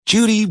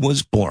Judy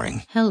was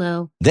boring.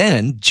 Hello.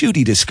 Then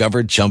Judy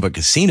discovered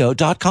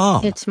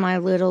ChumbaCasino.com. It's my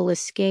little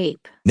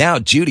escape. Now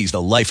Judy's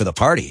the life of the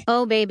party.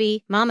 Oh,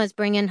 baby, mama's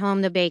bringing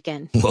home the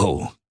bacon.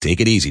 Whoa,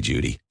 take it easy,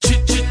 Judy.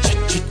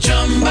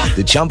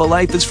 The Chumba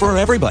life is for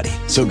everybody.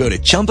 So go to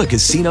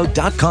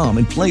ChumbaCasino.com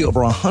and play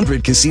over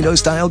 100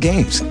 casino-style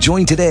games.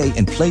 Join today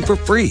and play for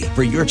free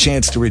for your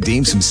chance to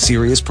redeem some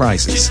serious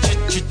prizes.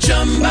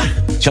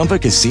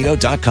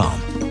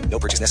 ChumbaCasino.com. No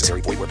purchase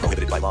necessary. Void where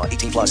prohibited by law.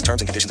 18 plus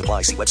terms and conditions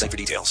apply. See website for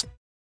details.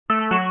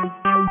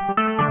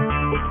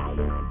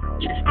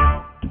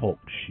 Talk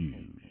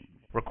shoes.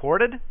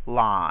 Recorded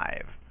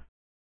live.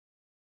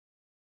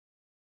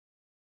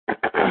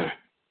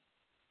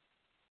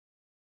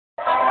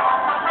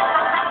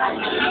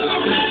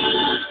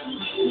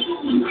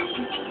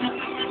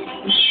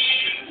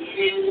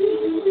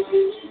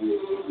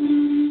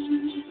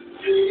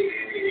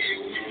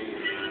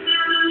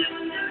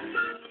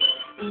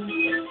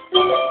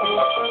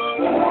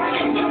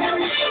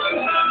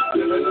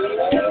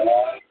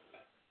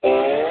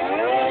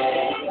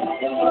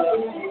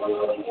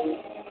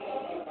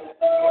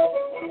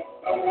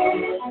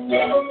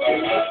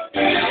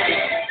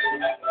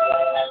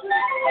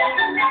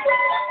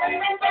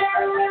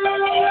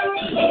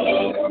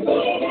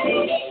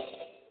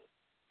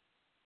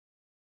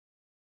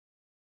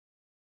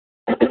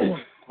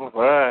 All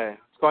right.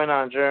 What's going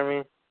on,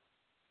 Jeremy?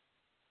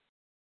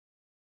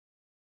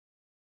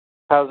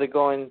 How's it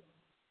going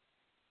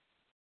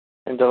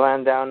in the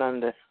land down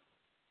under?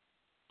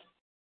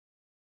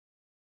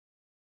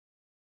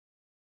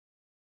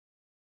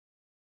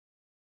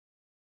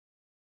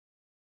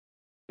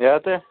 You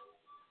out there?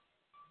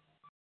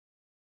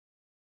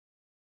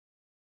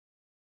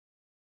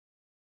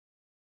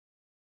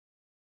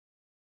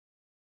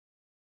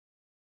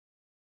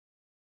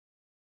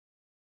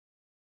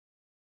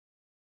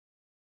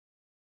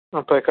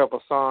 I'll play a couple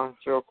songs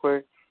real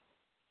quick.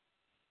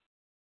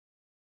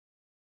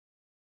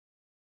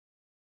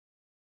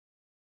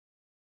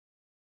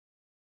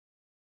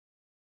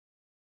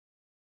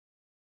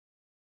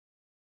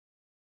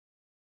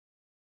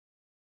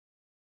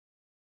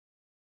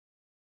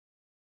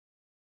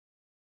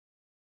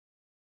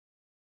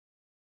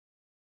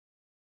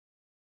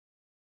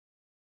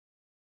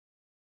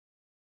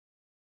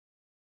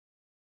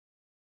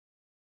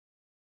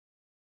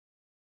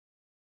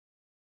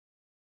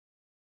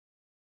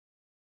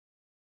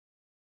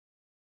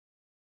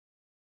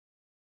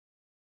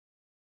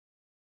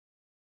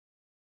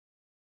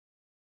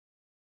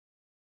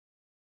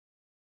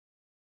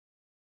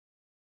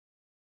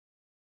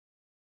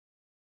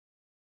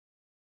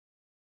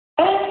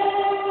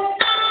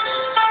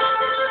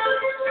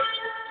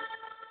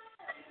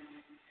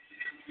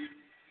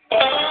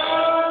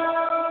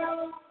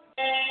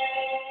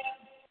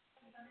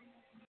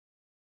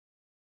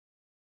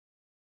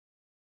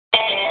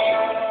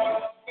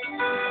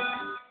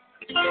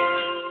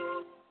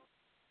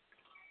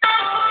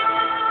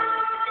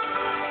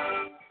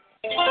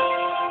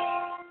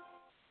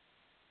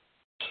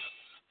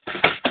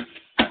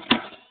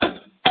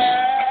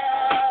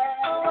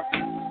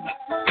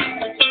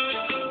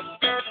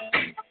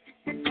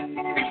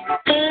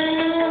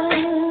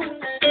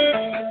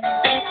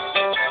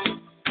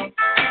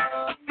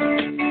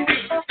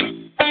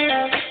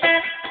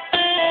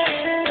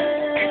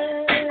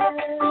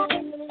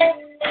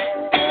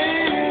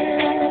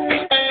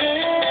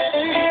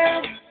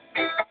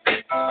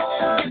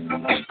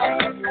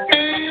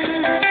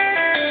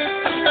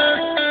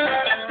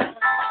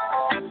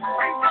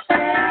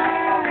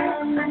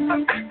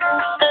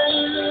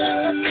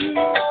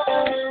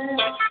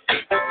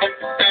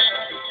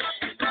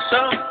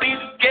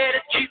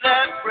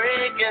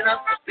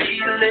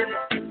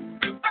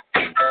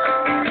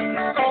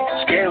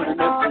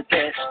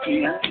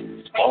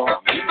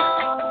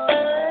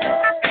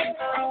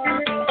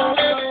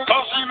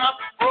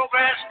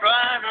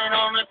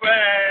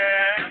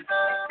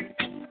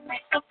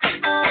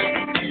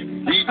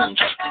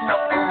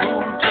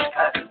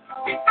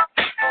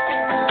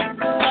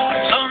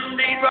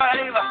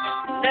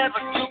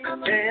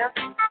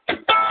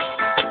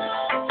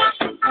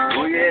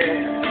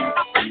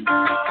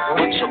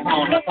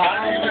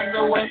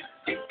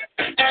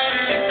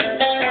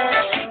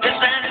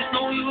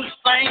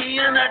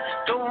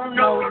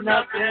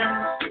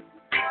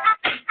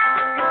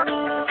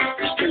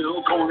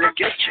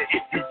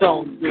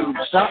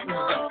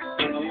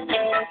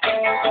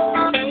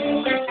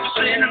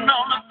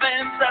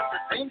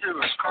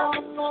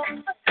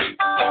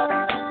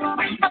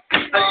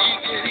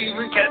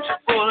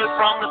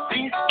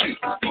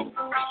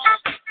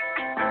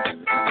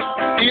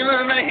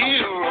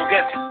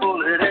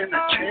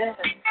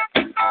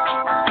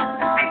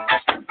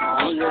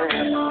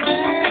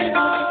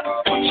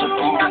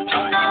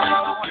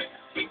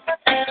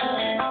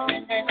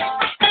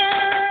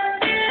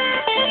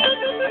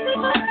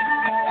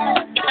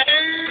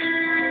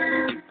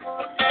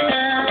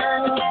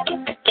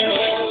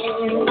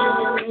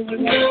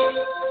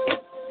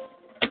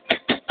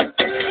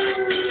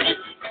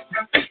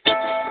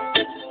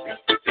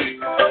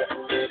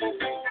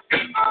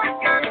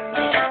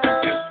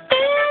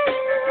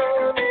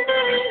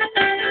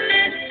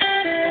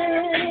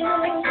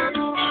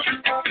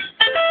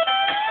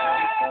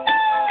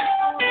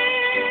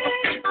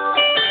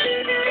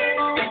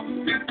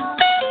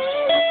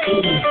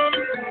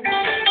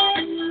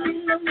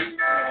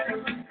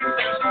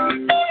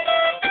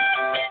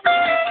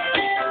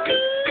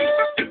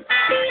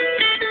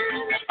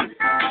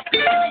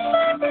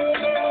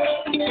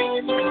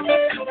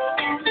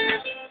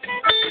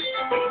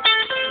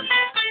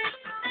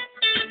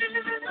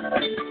 Mama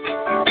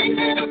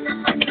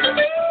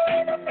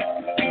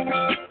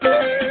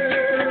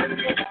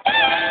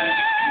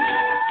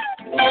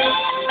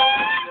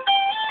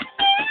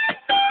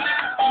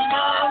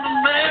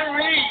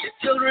Mary, your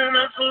children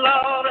are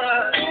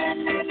slaughtered.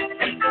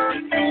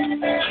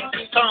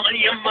 Some of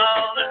your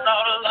mothers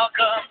ought to lock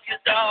up your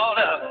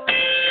daughter.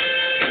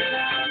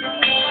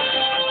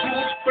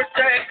 Who's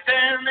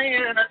protecting the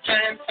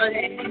innocent?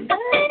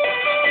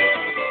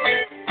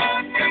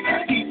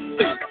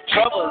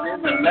 Trouble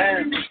in the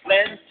land is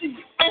plenty.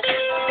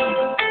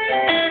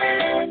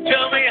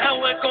 Tell me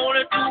how we're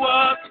gonna do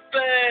our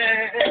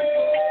best.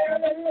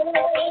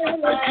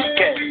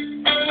 Okay.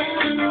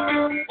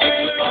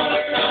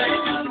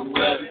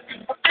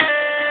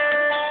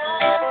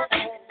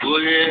 Oh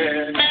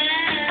yeah.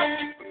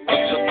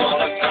 Once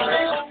upon a time in the West.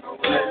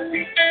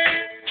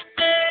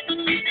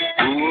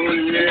 Oh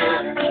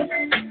yeah.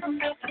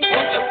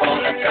 Once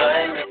upon a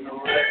time in the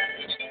West. Oh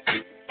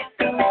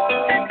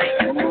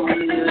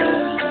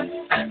yeah.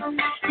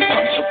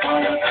 Once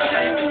upon a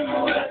time in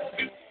the West.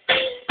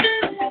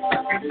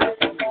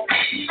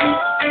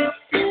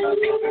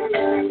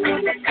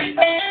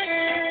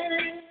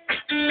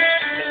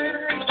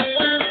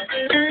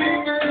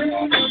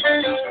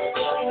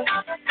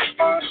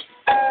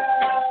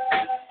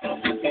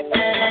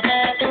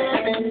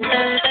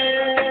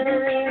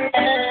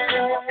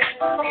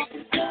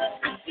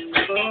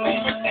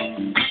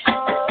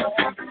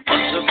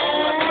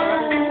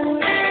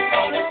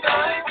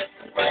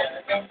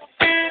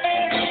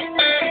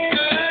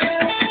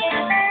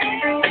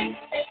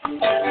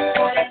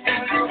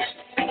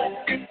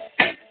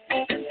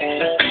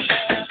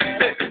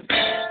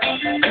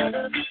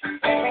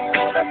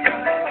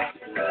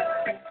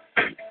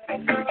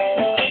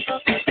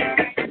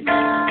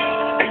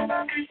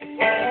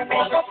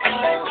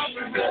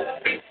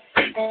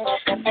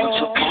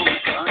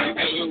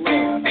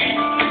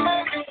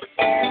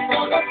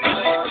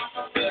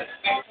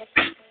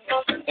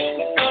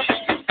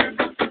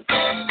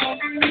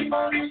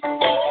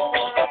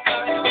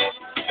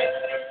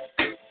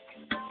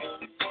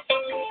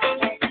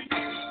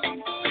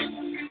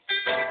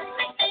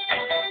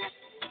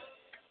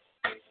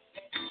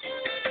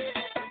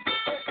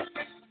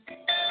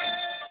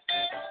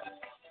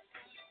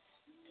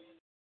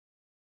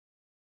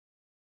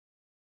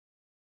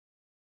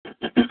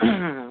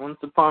 Once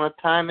upon a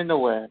time in the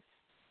West.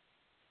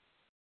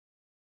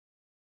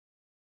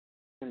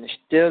 And they're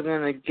still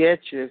gonna get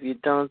you if you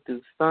don't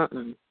do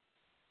something.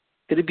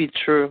 Could it be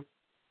true?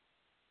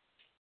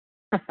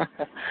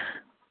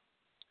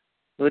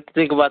 What you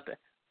think about that?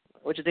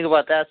 What you think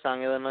about that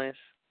song, Illinois?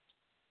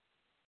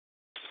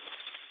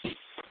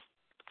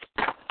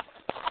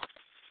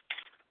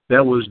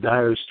 That was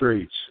Dire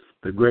Straits,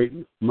 the great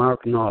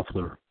Mark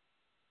Knopfler.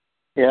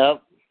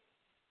 Yep.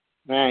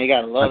 Man, you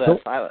gotta love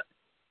that song.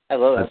 I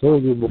love that. I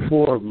told you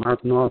before,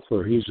 Mark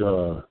Knopfler,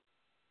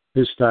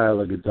 his style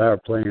of guitar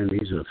playing,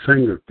 he's a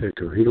finger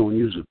picker. He don't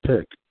use a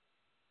pick.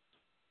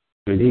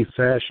 And he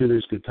fashioned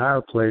his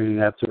guitar playing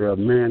after a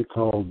man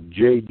called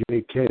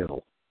J.J.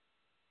 Cale.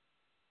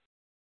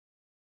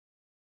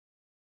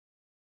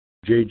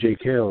 J.J.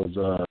 Cale,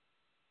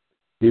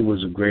 he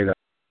was a great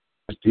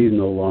artist. He's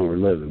no longer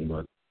living,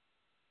 but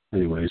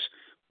anyways.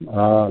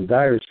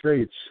 Dire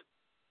Straits,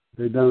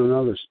 they've done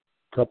another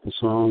couple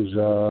songs.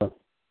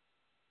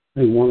 I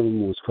think one of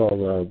them was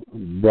called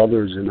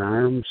Brothers in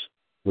Arms,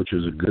 which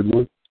is a good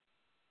one.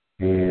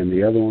 And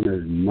the other one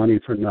is Money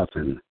for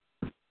Nothing.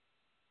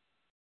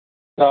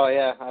 Oh,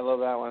 yeah, I love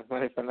that one,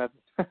 Money for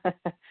Nothing.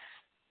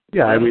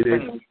 Yeah, I mean,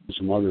 there's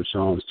some other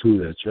songs,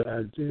 too. It's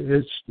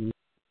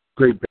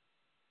great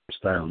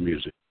style of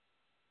music.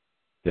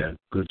 Yeah,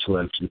 good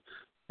selection.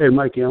 Hey,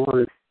 Mikey, I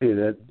want to say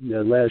that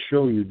last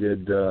show you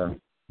did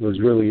was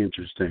really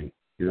interesting.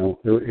 You know,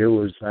 it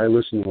was. I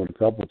listened to it a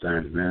couple of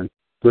times, man.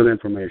 Good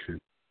information.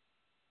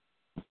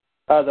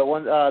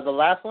 The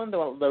last one,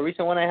 the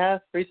recent one I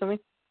had recently.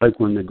 Like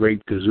when the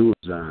great Kazoo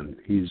is on,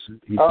 he does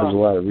a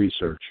lot of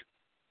research.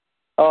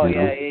 Oh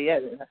yeah.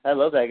 I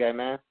love that guy,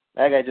 man.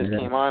 That guy just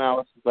came on. I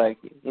was like,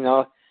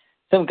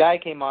 some guy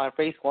came on.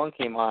 Phase One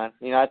came on.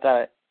 I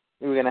thought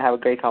we were gonna have a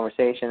great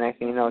conversation. Next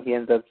thing you know, he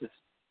ends up just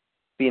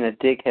being a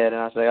dickhead, and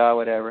I was like, oh,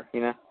 whatever.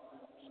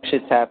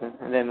 Shit's happened.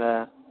 And then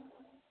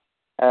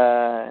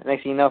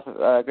next thing you know,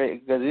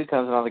 great Kazoo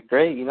comes, and I was like,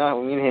 great. Me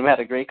and him had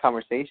a great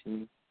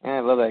conversation. Yeah, I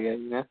love that guy.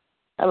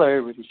 I love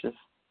everybody. Just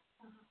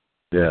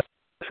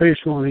Phase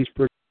One, he's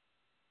pretty.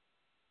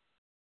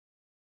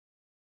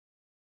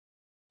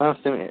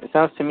 It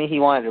sounds to me he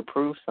wanted to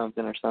prove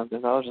something or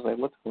something. So I was just like,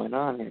 what's going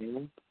on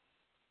here?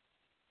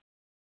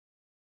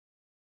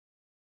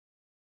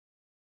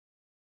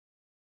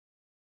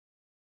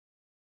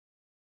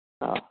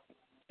 Oh,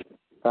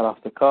 got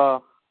off the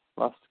call.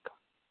 Lost the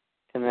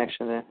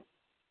connection there.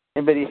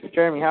 Hey, buddy,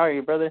 Jeremy, how are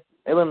you, brother?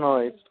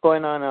 Illinois, what's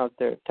going on out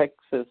there?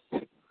 Texas,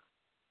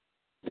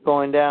 it's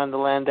going down, the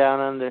land down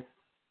under.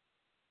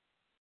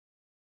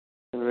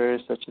 If there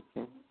is such a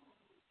thing. What's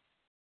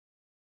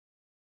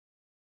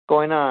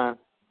going on?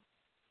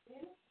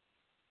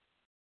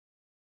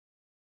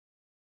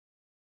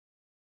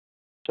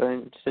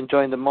 Just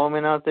enjoying the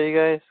moment out there, you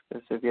guys.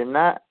 Because if you're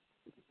not,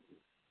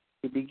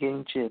 you'll be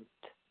getting chipped.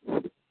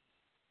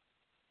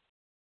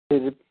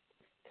 Could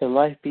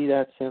life be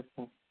that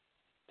simple?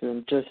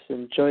 To just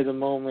enjoy the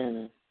moment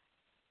and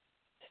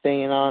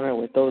stay in honor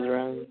with those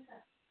around you.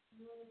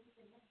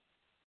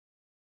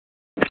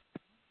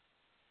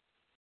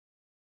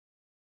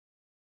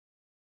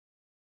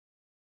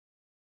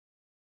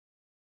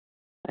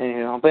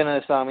 Anyway, I'm playing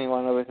another song.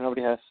 Meanwhile,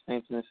 nobody has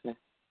anything to say.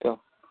 Go.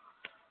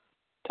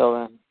 Tell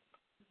them.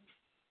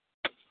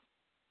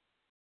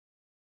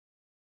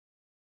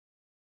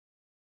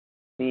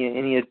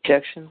 Any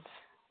objections?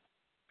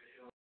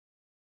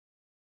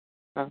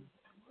 No?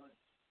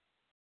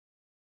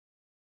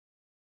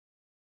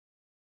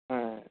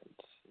 Alright.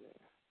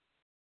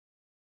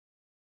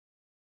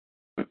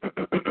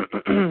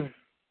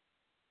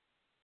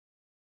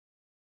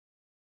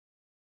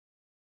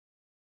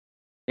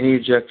 Any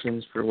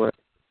objections for what?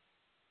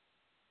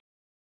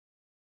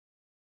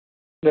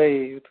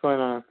 Hey, what's going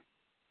on?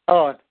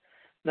 Oh,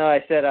 no,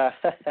 I said,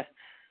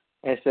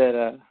 if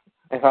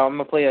I'm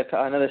gonna play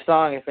another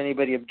song, if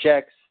anybody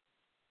objects,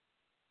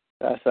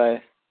 that's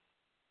I.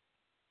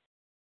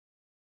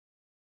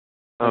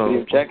 Oh.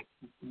 Object.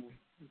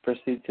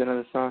 Proceed to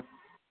another song.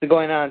 What's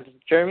going on,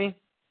 Jeremy?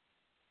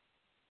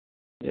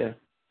 Yeah.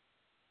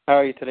 How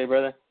are you today,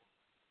 brother?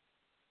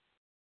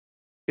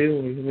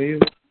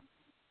 Good.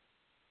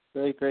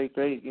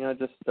 Great. You know,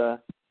 just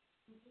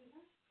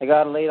I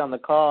got late on the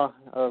call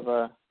of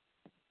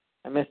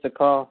I missed the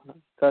call,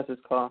 Cus's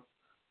call.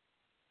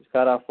 Just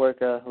got off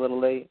work a little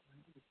late.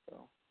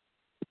 So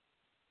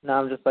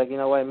now I'm just like, you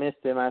know what, I missed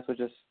it. Might as well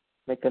just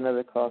make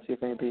another call, see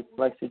if anybody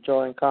likes to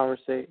join,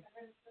 conversate,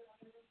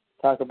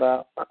 talk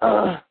about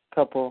a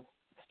couple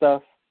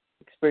stuff,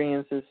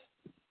 experiences.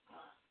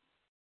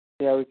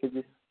 See how we could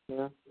just, you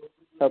know,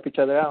 help each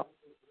other out.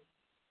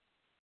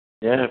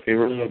 Yeah, if you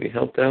really want to be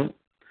helped out,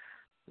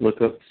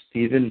 look up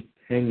Stephen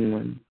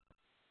Penguin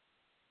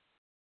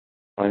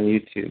on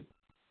YouTube.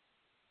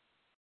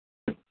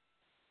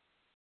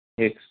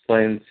 He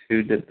explains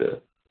who did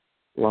the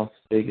Las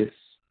Vegas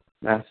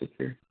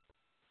massacre.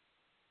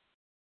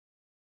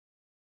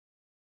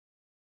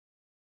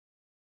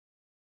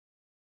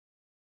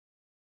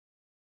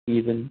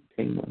 Stephen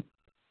Penguin.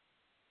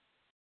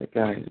 The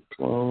guy,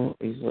 well,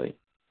 he's like,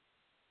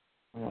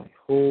 oh,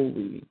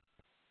 holy.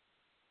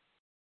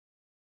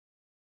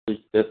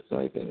 That's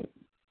like a.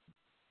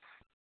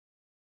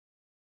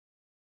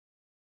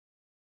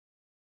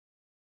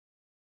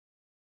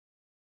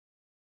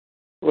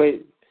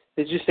 Wait,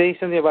 did you say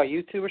something about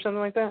YouTube or something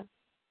like that?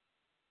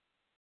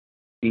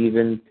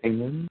 Stephen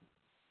Penguin?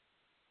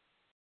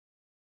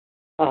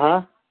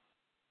 Uh-huh.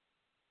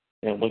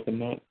 Yeah, look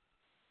him up.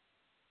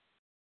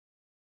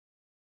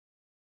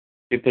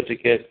 He put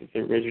together the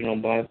original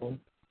Bible.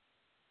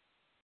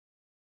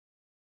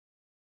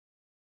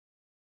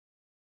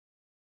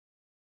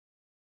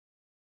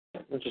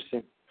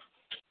 Interesting.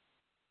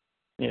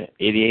 Yeah,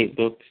 88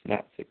 books,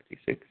 not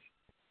 66.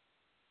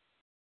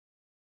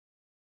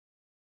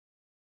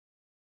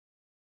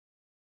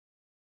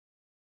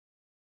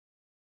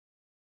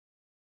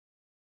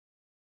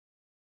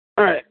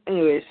 All right,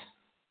 anyways.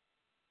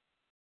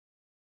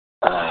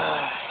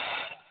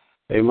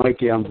 Hey,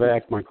 Mikey, I'm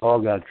back. My call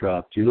got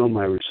dropped. You know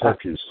my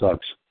reception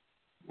sucks.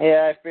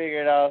 Yeah, I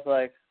figured. I was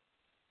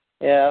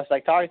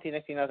like talking to you.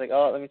 Next thing I was like,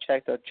 oh, let me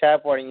check the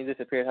chat board, and you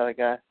disappeared. I was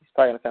like, he's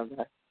probably gonna come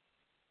back.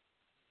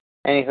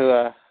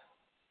 Anywho,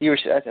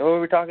 what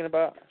were we talking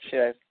about?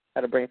 Shit, I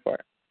had a brain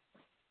fart.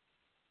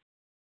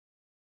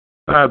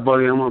 All right,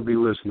 buddy, I'm gonna be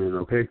listening.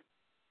 Okay.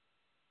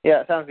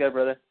 Yeah, sounds good,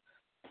 brother.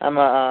 I'm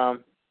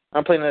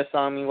playing another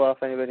song. Meanwhile,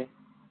 if anybody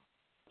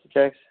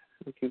checks,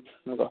 I'm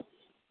gonna go.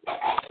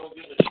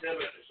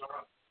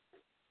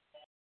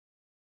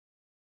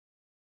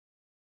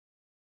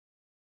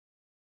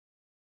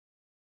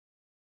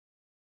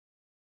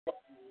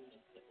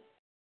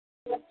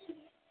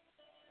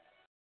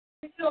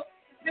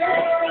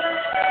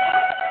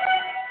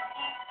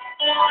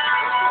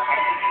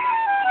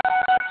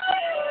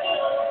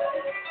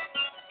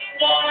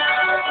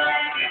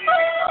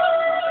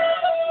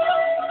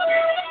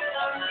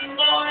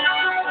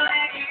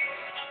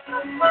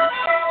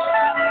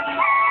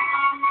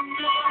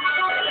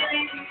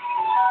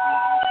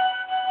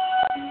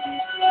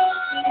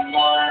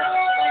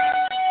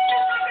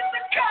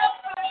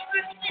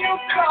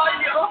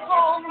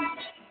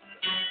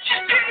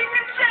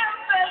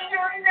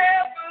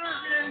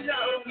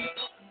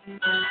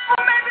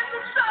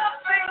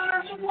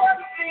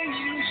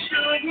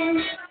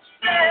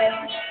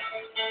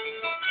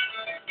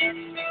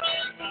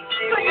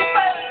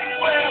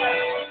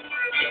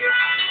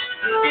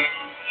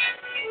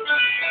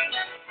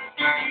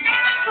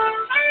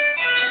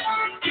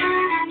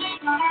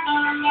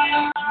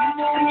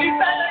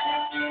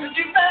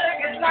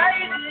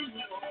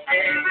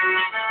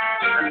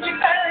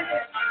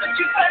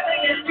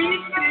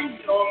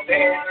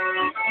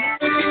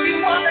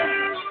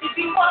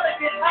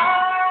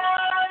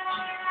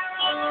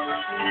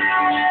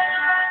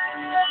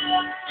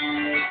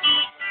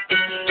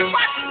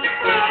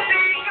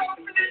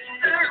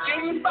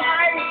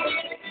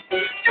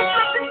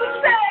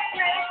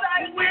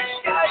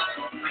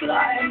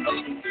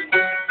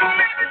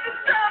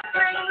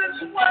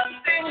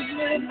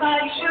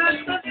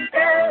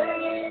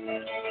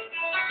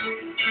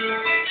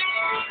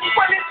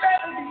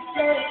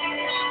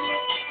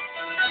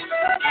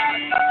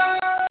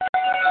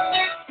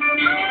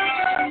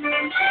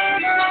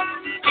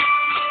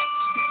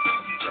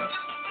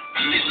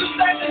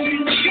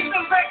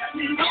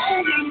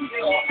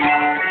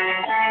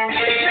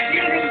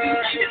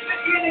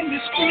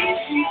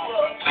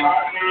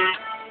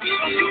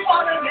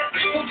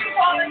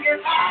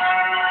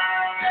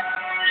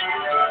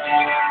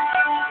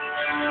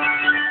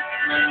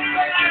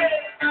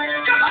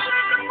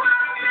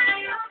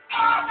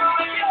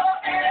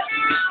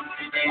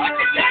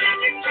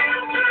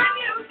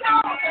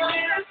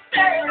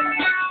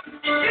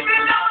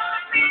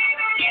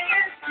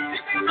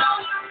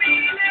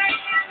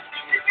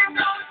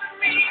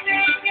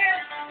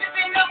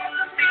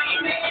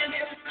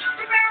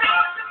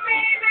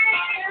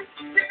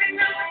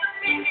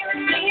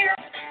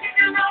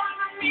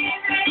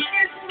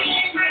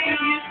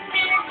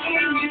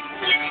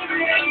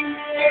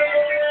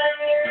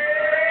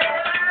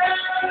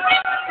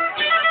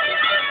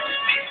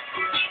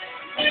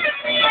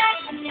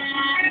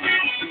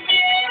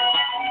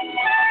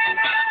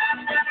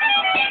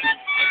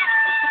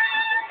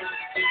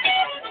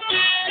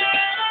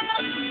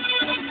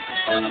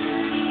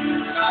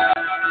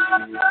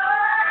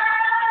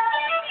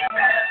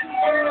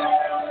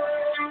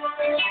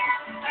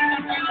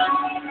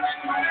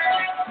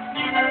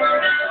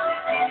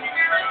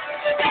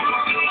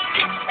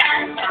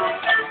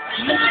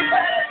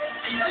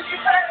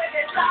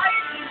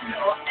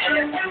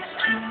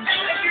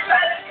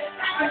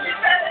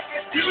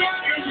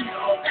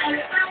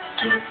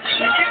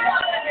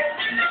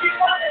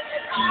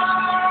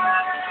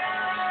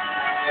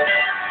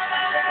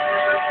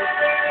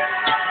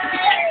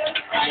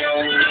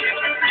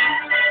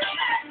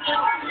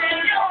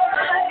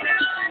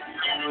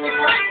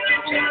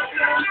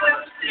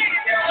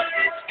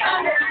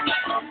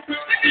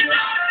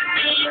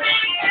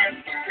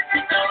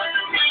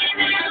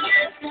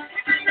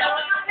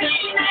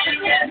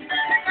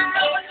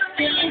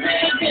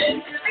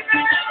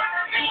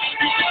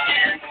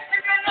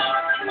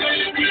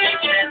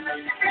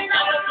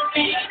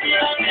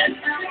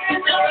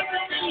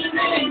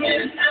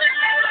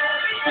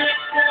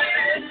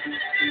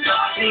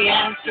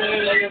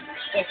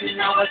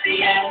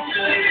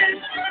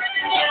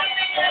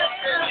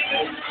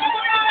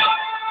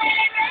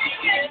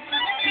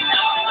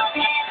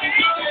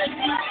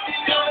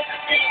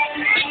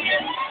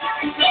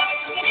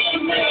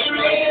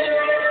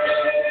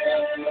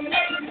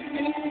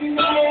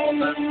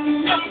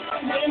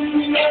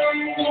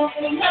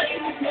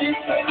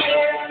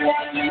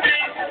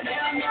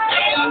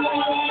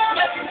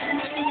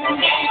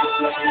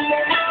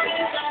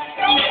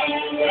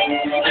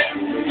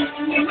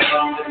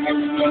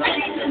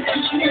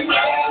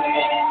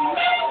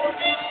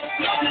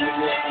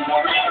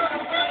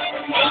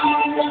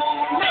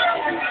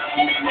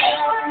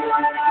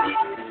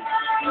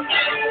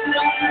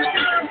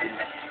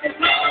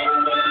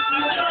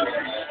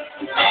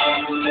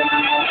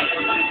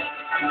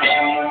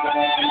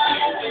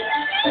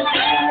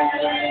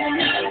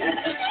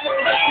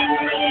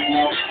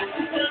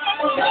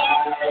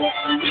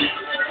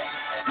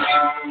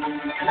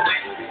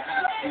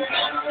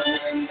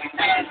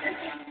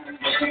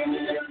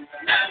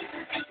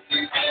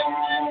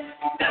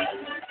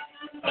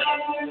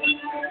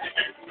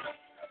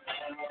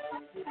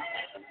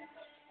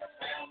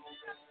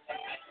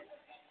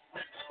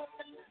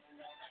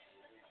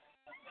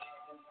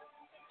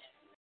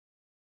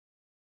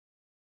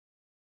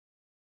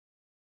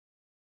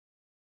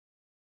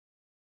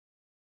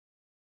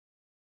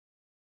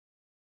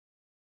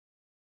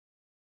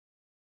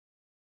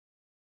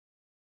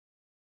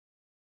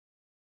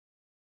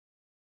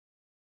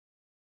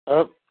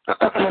 Oh,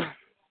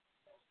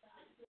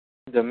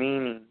 the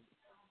meaning.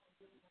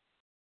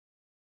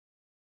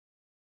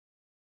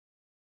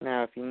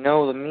 Now, if you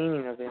know the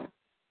meaning of it,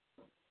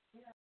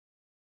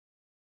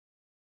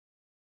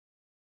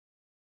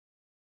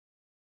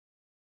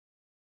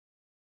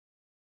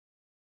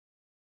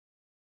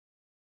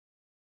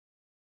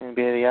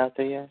 anybody out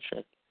there yet? Should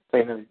I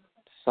play another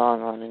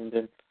song on it and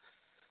then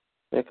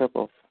play a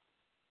couple of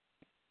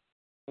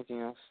anything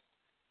else?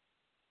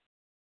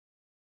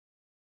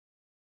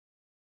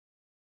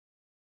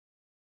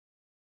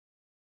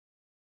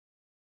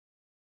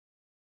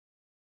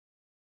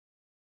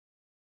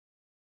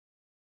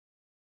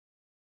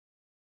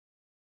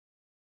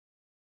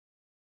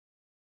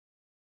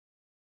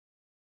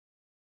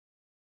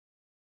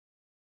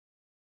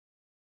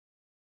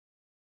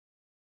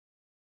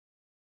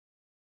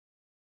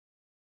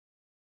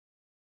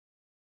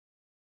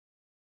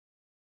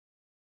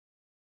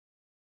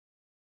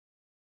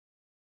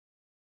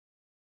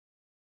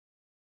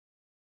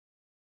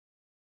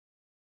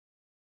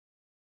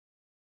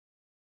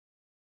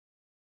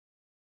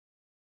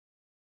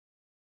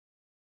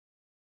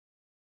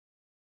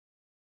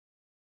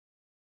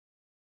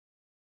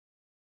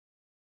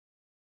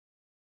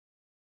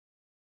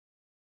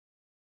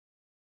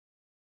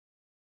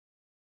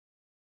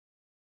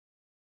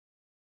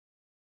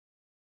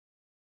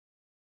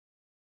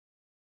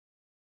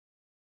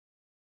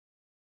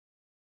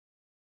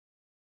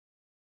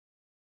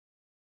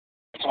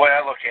 That's the way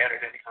I look at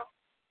it, anyhow.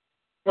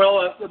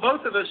 Well,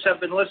 both of us have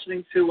been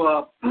listening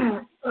to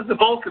the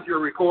bulk of your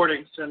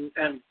recordings, and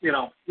you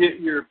know,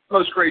 you're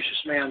most gracious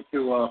man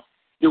to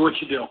do what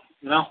you do.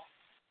 You know.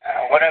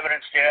 What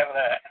evidence do you have of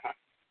that?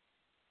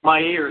 My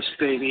ears,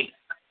 baby.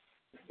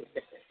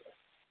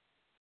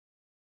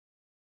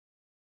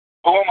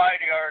 Who am I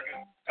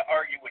to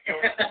argue with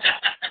yours?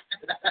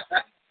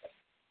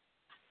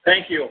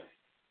 Thank you.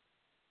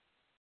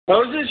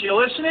 Moses, you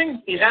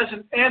listening? He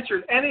hasn't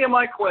answered any of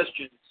my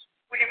questions.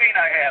 What do you mean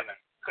I haven't?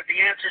 Could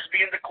the answers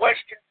be in the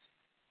questions?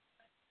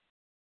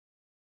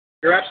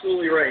 You're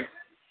absolutely right.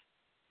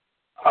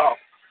 Oh,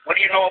 what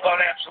do you know about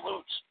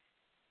absolutes?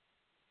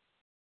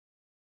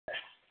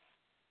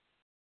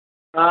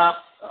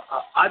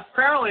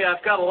 Apparently,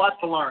 I've got a lot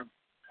to learn.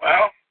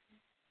 Well,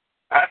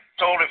 I'm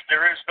told if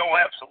there is no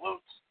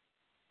absolutes,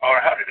 or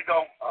how did it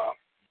go?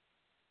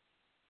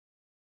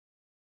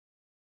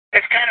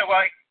 It's kind of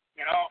like,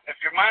 you know, if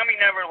your mommy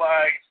never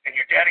lies and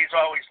your daddy's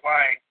always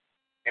lying,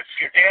 if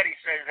your daddy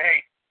says,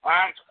 hey,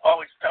 mom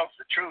always tells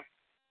the truth,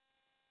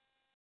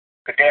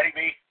 could daddy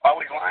be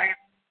always lying?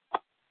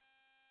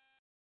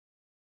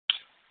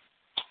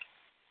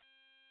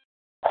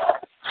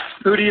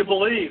 Who do you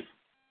believe?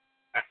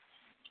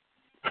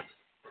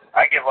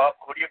 I give up.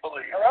 Who do you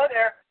believe? Hello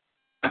there.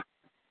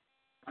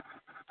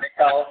 Hey,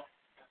 Colin.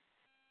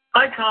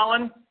 Hi,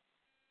 Colin.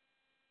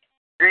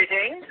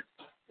 Greetings.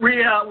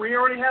 We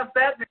already have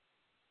Batman.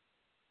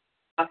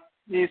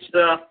 He's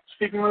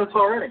speaking with us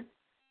already.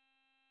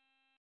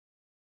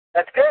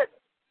 That's good.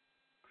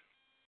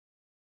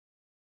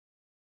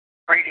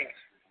 Greetings.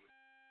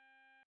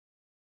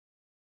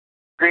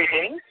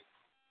 Greetings.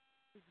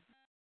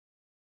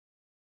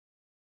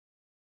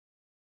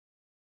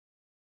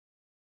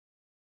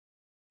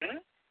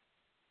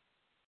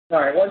 All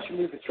right, why don't you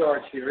move the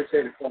charge here? It's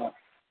 8 o'clock.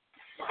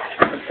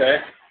 Okay.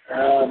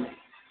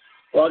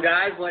 Well,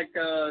 guys, like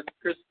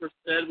Christopher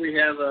said, we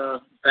have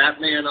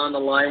Batman on the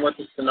line with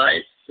us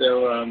tonight.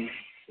 So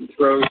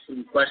throw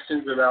some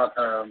questions about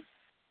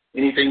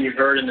anything you've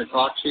heard in the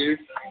talk show.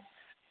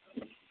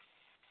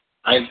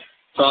 I've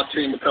talked to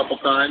him a couple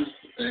times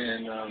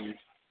and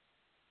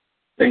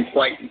been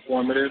quite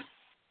informative.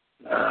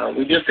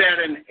 We just had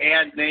an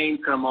ad name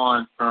come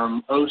on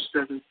from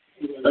 078.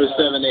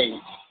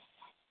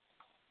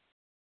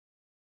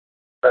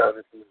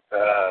 This is,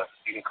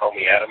 you can call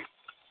me Adam.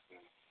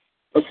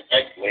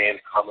 Okay. Land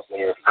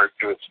commonly referred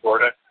to as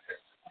Florida.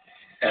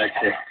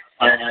 Okay.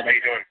 How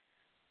you doing?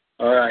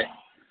 All right.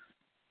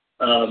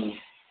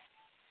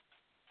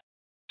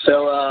 So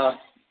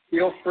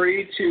feel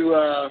free to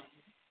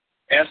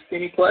ask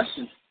any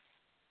questions.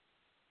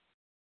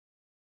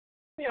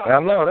 I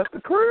know, that's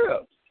the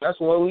crib. That's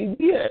where we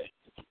be at.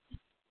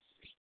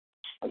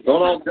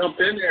 Don't all jump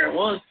in there at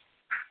once.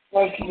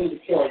 Why don't you move the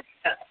charge?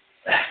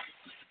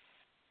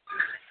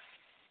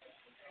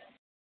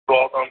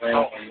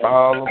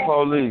 All the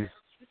police.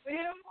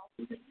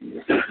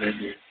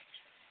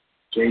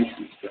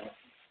 Jason stuff.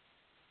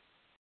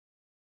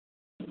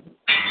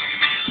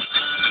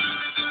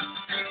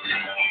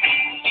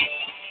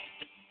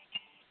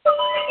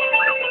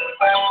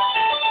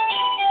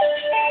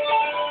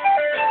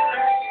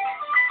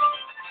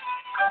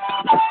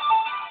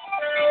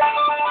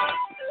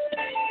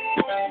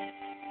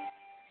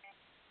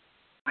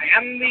 I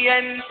am the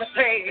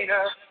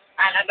entertainer,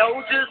 and I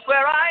know just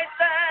where I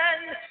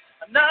stand.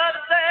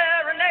 Another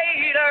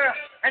serenader,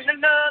 and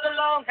another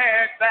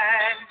long-haired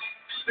band.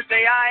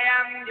 Today I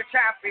am your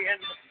champion.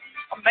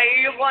 I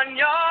may have won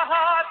your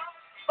heart,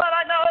 but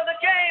I know the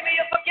game.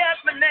 You forget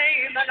my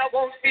name, and I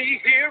won't be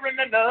here in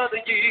another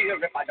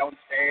year if I don't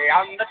stay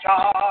on the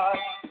chart.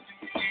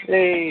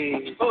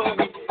 Hey. Oh.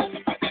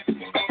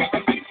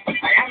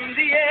 I am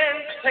the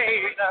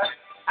entertainer,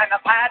 and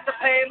I've had to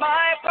pay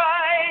my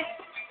price.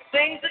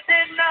 Things I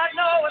did not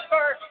know at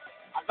first,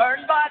 I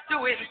learned by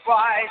doing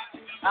twice.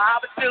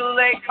 But still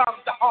they come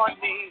to haunt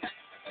me.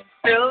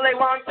 Still they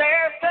want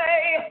their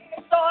say.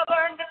 So I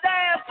learned to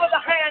dance with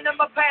a hand in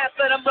my pants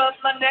and I rub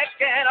my neck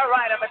and I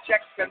write them a check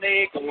and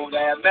they go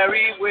their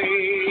merry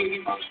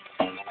way.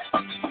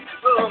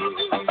 Oh.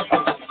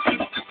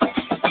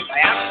 I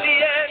am the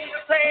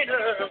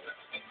entertainer.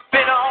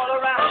 Been all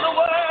around the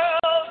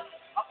world.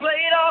 I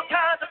played all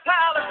kinds of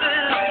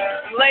palaces.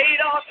 Played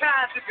all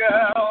kinds of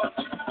girls.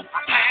 I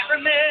can't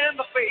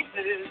remember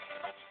faces.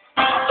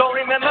 I don't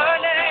remember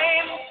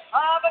names.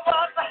 But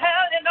what the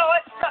hell, you know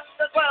it's just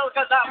as well,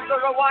 'cause after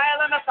a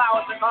while and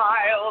 1,000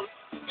 miles,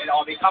 it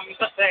all becomes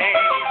the same.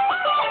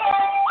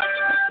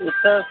 It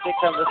does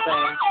become the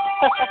same.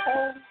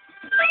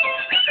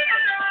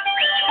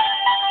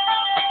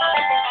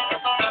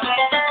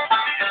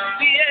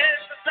 The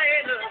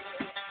entertainer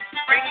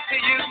brings to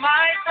you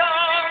my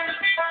song.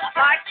 I'd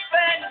like to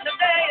spend a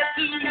day or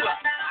two.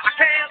 I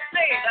can't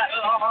stay that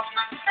long.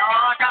 No,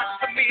 I got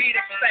to meet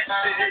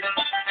expenses.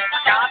 I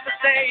got to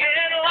stay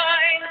in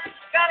line.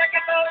 Gotta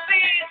get those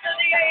fees to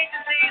the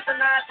agencies,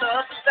 and that's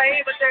up to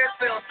say, but there's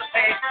bills to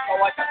pay. Oh,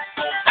 I just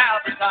don't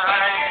have the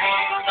time.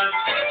 I'm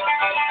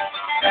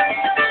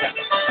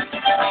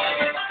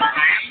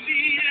the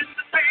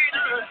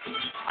entertainer.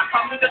 I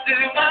come to do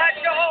my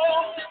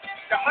show.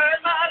 You heard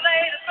my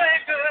latest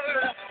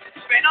record.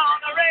 It's been on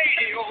the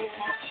radio.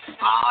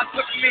 It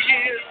took me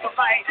years to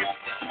write it.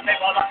 They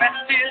were the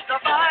best years of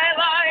my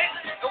life.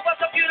 It was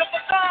a beautiful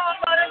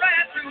song, but it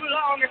ran too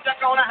long.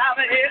 gonna have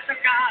a hit and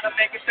gotta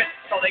make it fit,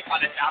 so they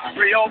cut it down to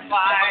 305.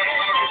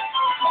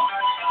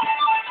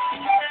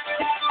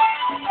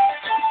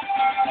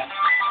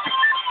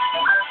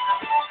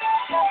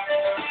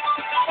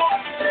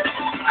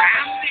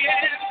 I'm the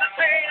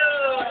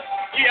entertainer,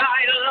 the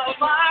idol of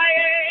my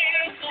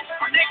age.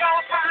 I make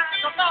all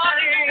kinds of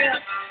money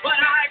when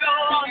I go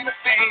on the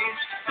stage.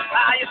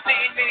 You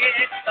seen me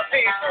in the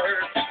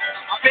papers,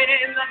 I've been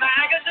in the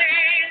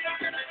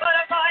magazines, but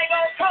if I go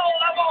cold,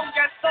 I won't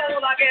get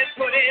sold. I get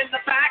put in the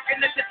back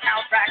in the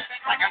discount rack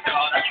like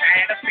another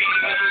can of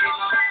beans.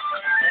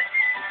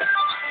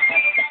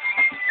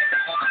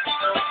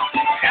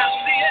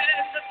 I'm the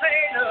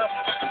entertainer,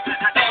 and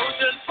I know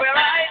just where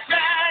I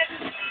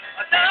stand.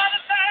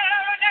 Another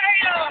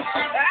serenader,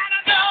 and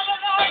another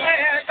more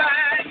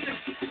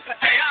headband. But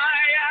say I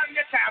am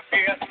your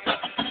champion,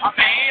 I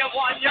may have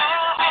won your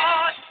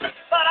heart,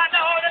 but I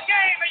know the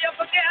game and you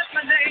forget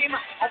my name.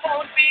 I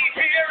won't be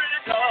here in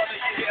another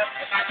year,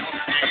 I won't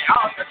be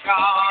on the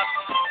chart.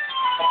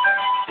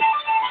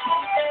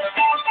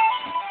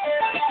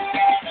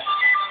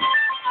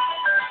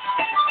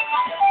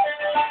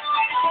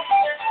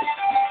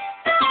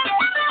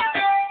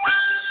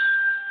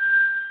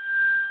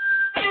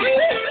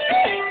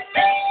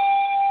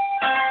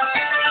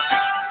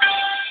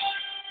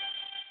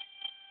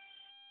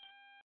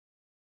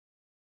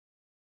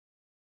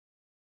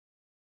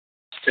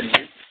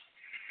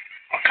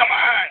 Oh, come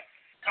on.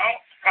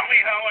 Tell me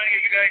how any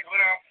of you guys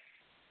went out,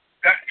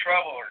 got in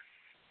trouble, or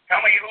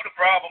tell me who the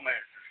problem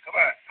is. Come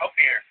on, help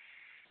me here.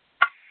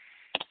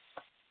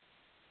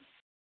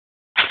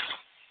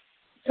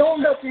 Tell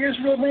them about the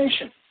Israel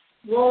Nation.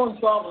 We're all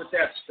involved with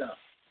that stuff.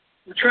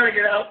 We're trying to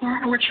get out.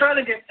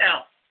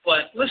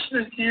 But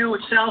listening to you,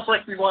 it sounds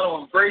like we want to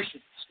embrace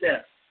it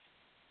instead.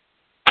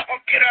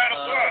 Well, get out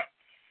of what?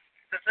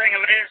 The thing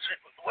of it is,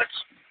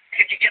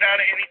 can you get out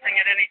of anything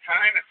at any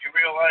time if you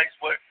realize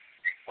what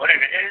it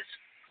is?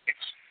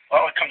 It's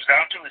all it comes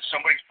down to is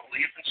somebody's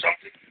belief in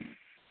something.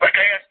 Like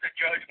I asked the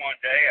judge one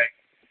day,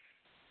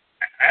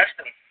 I asked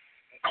him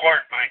in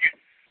court, mind you,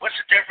 what's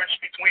the difference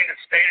between the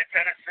state of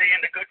Tennessee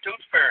and the Good Tooth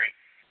Fairy?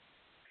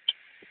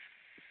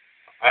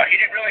 He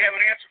didn't really have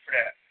an answer for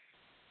that.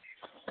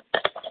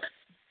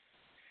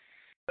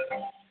 Does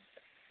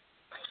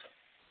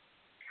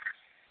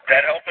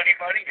that help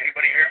anybody?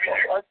 Anybody hear me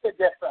there? What's the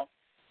difference?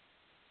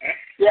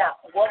 Yeah,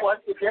 what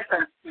was the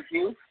difference? Did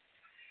you?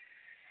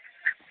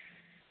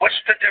 What's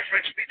the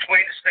difference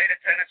between the state of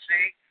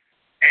Tennessee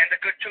and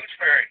the Good Tooth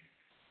Fairy?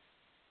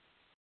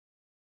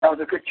 Oh,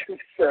 the Good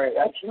Tooth Fairy.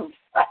 I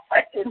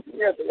didn't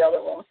hear the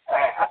other one.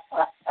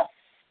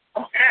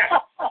 Yeah.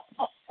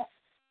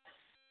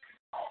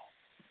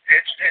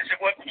 Is it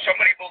what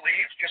somebody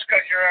believes just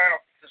because you're on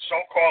the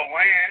so-called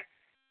land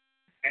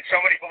and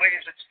somebody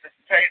believes it's the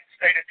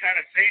state of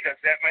Tennessee, does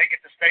that make it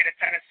the state of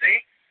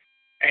Tennessee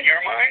in your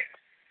mind?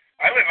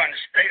 I live on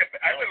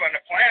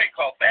the planet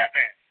called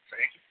Batman,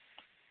 see?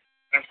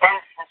 And from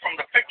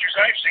the pictures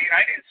I've seen,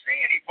 I didn't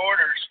see any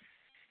borders.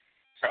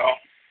 So,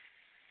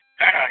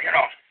 kind of,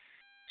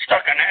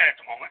 stuck on that at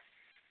the moment.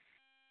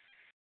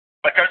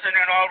 But does it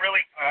all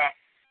really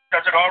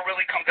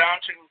come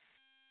down to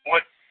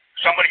what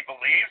somebody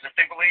believes? If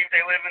they believe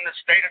they live in the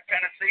state of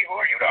Tennessee, who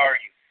are you to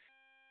argue?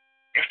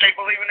 If they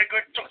believe in the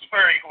Good Tooth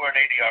Fairy, who are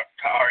they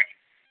to argue?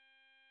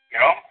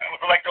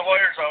 Like the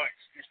lawyers always,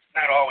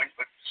 not always,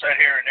 but said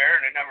here and there,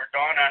 and it never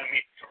dawned on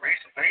me until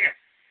recently.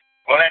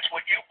 Well, that's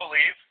what you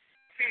believe.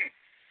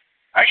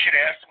 I should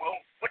ask, well,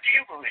 what do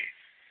you believe?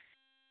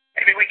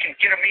 Maybe we can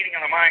get a meeting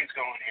of the minds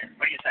going here.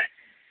 What do you think?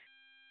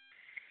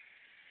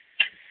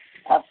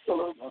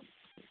 Absolutely.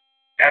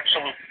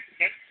 Absolutely.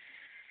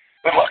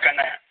 Good luck on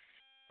that.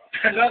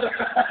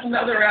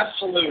 Another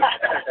absolute.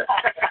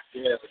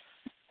 Yeah.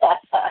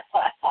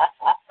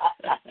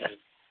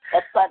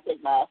 That's not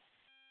big mouth.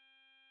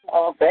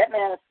 Oh,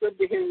 Batman, it's good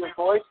to hear your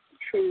voice.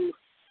 True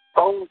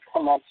phone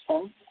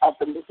connection. I've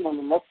been listening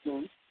to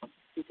listening.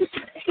 It's just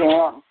a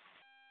sham.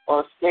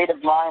 Or a state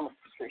of mind,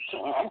 Mr.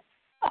 Sham.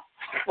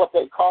 That's what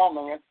they call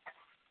me.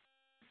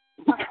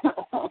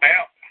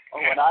 Well,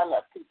 or what I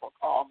let people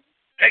call me.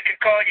 They can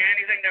call you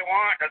anything they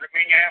want. Does it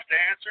mean you have to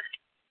answer?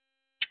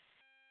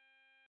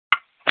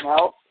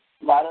 No,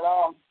 not at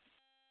all.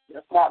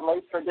 Just not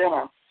late for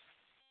dinner.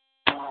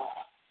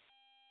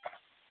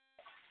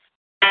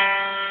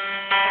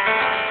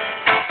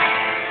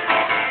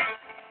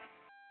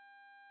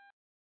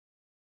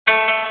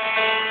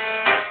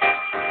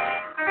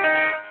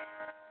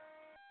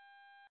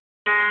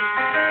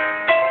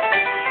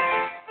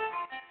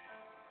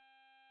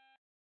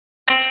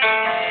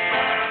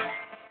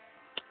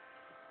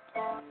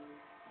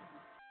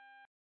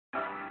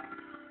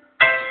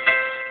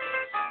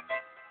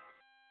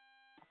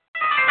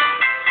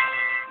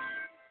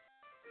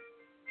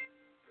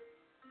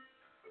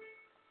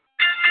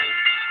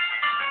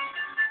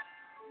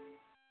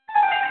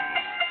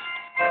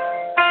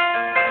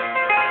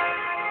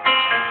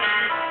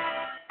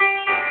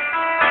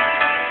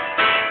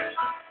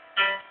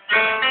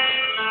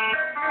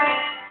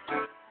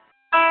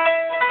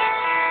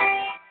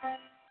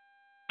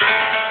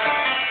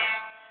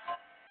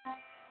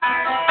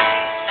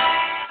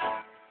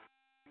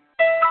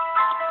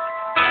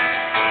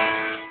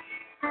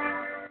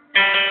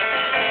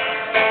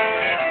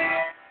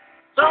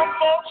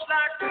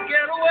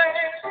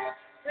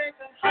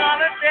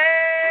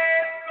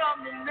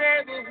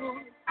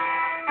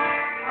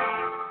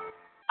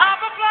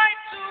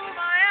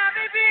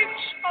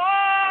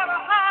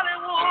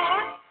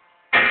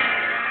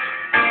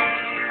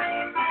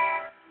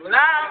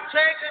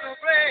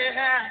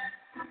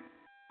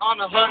 on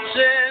the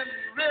Hudson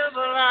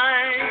River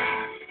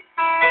line.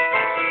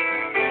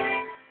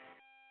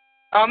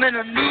 I'm in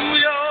a New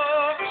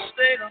York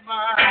state of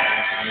mind.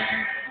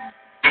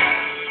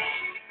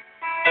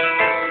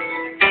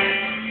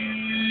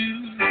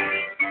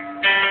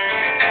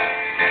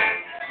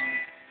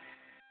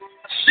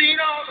 I've seen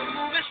all the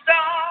movie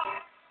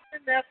stars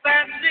in their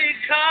fancy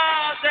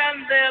cars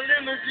and their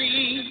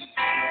limousines.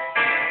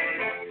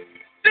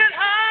 Been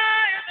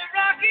high in the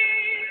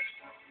Rockies,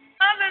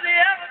 under the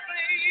Everglades.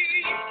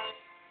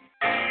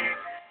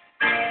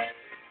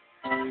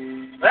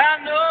 I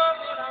know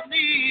what I'm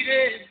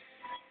needing.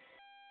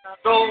 I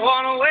don't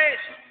want to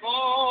waste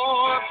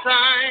more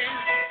time.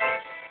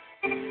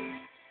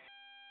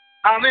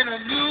 I'm in a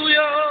New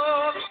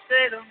York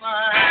state of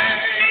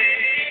mind.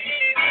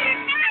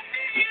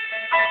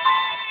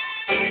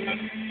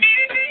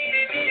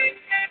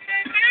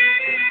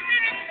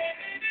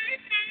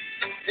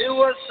 It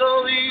was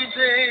so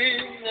easy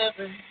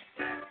living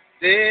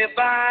day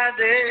by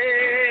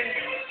day.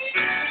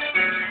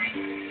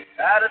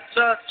 Out of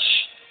touch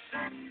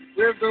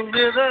with the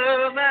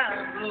rhythm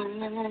and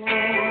blues.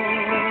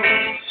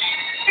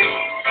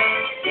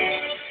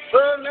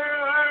 But now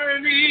I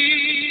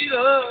need a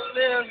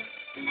little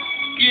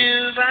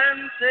give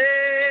and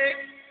take.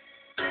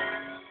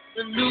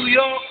 The New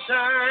York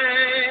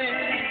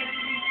Times,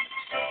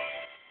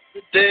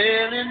 the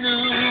Daily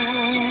News.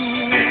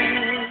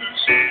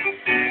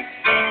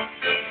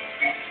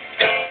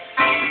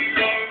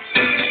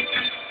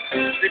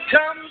 It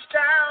comes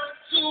down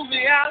to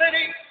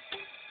reality.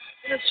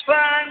 It's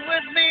fine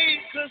with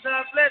me, 'cause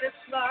I've let it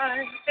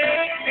slide.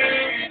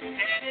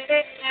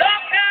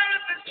 Some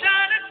Paris in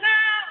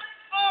Chinatown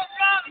or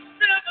rock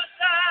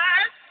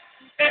Riverside.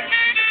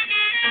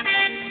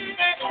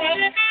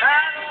 I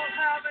don't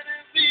have any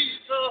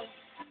visa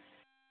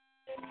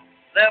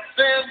left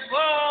there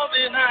for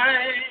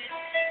behind.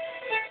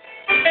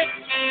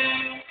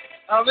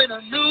 I'm in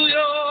a New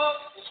York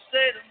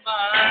state of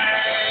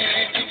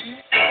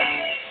mind.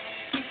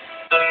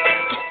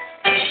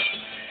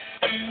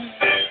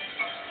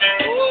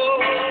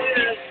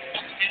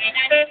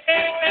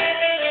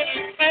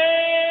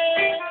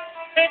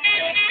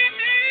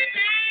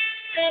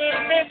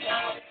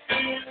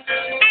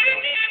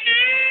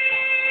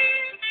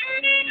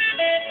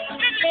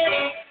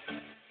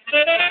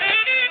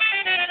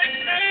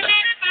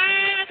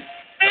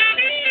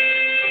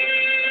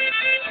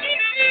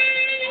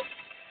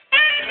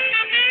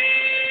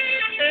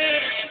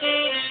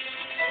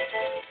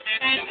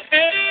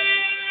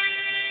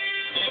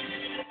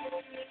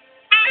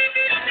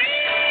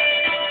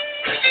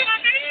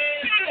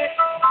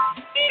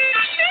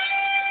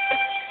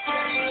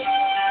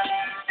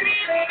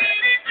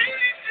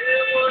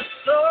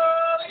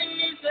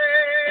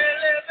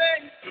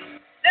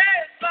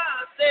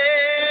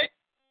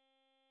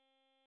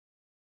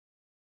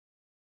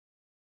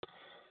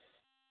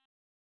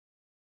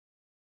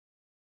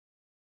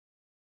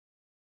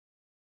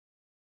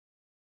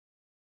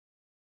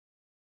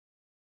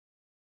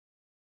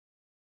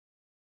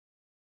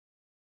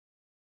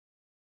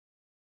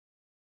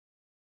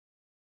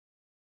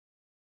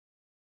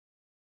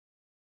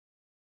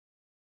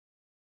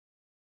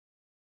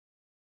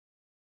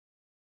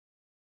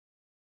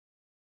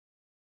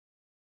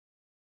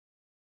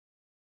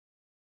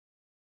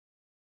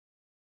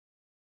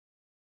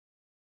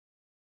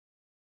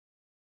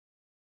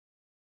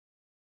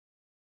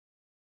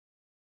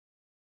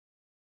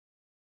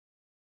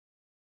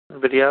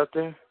 Anybody out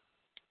there?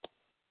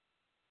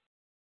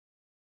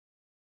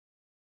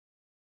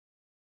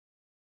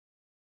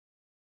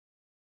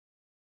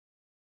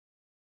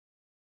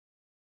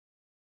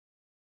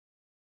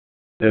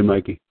 Hey,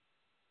 Mikey.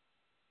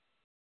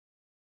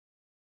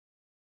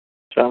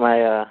 So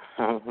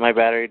my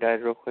battery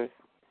died real quick.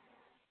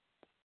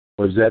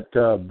 Was that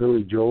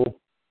Billy Joel,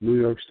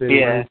 New York State?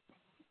 Yeah.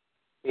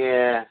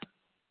 Yeah.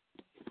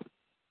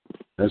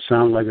 That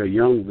sounded like a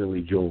young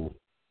Billy Joel.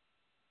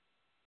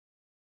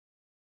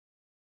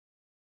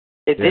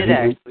 It did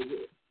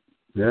actually.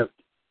 Yep.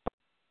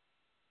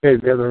 Hey,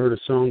 have you ever heard a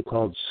song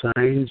called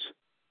Signs?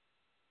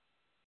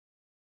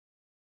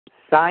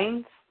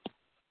 Signs?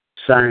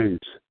 Signs.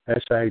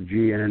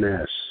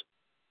 S-I-G-N-S.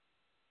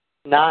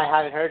 No, I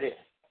haven't heard it.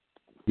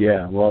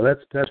 Yeah, well,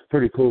 that's a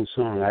pretty cool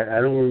song. I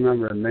don't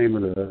remember the name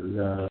of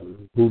the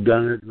who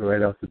done it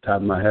right off the top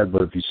of my head,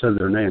 but if you said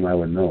their name, I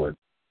would know it.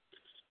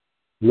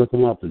 Look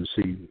them up and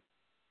see.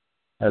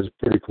 That's a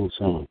pretty cool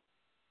song.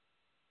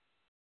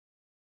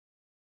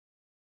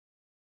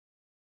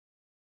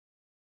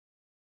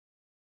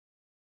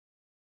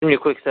 Give me a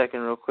quick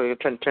second, real quick. I'm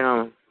trying to turn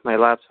on my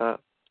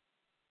laptop.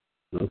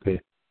 Okay.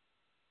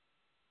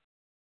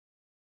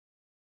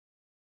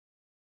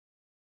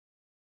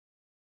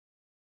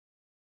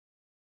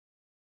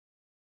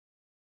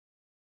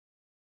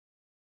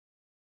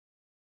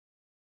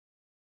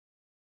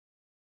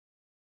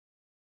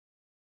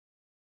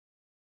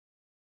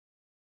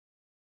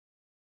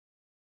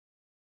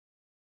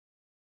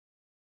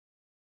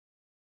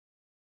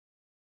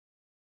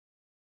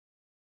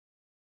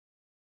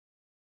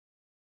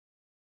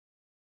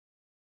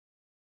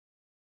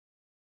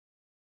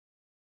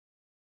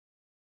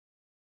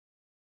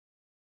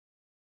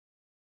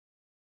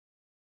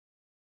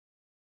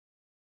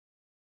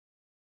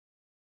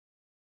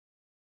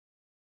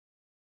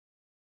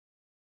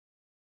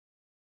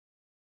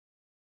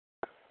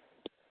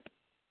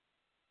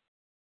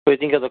 What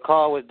do you think of the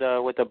call with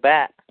the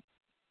bat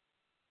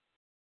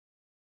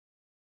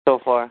so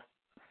far?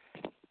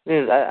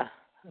 I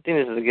think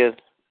this is a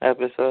good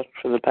episode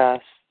from the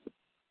past.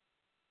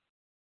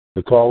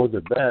 The call with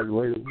the bat.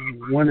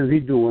 When did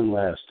he do one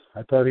last?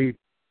 I thought he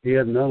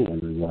had another one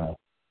in a while.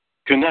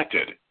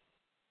 Connected.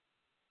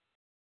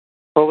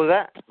 What was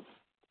that?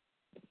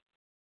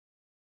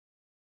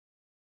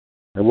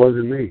 It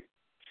wasn't me.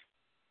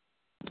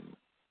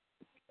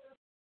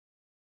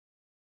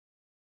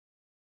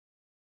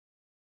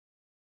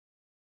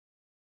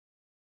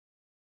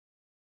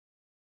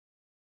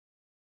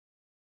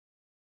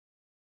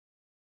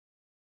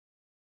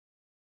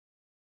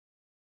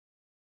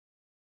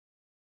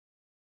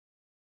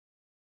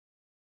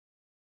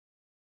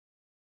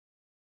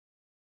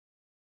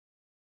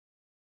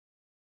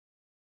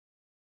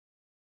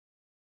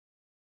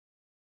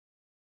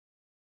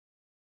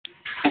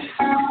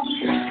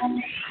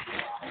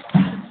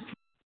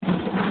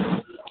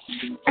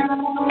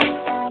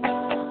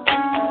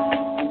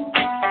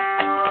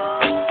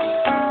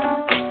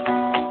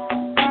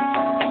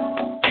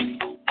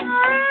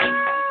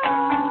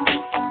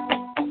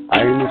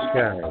 Eye in the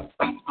sky.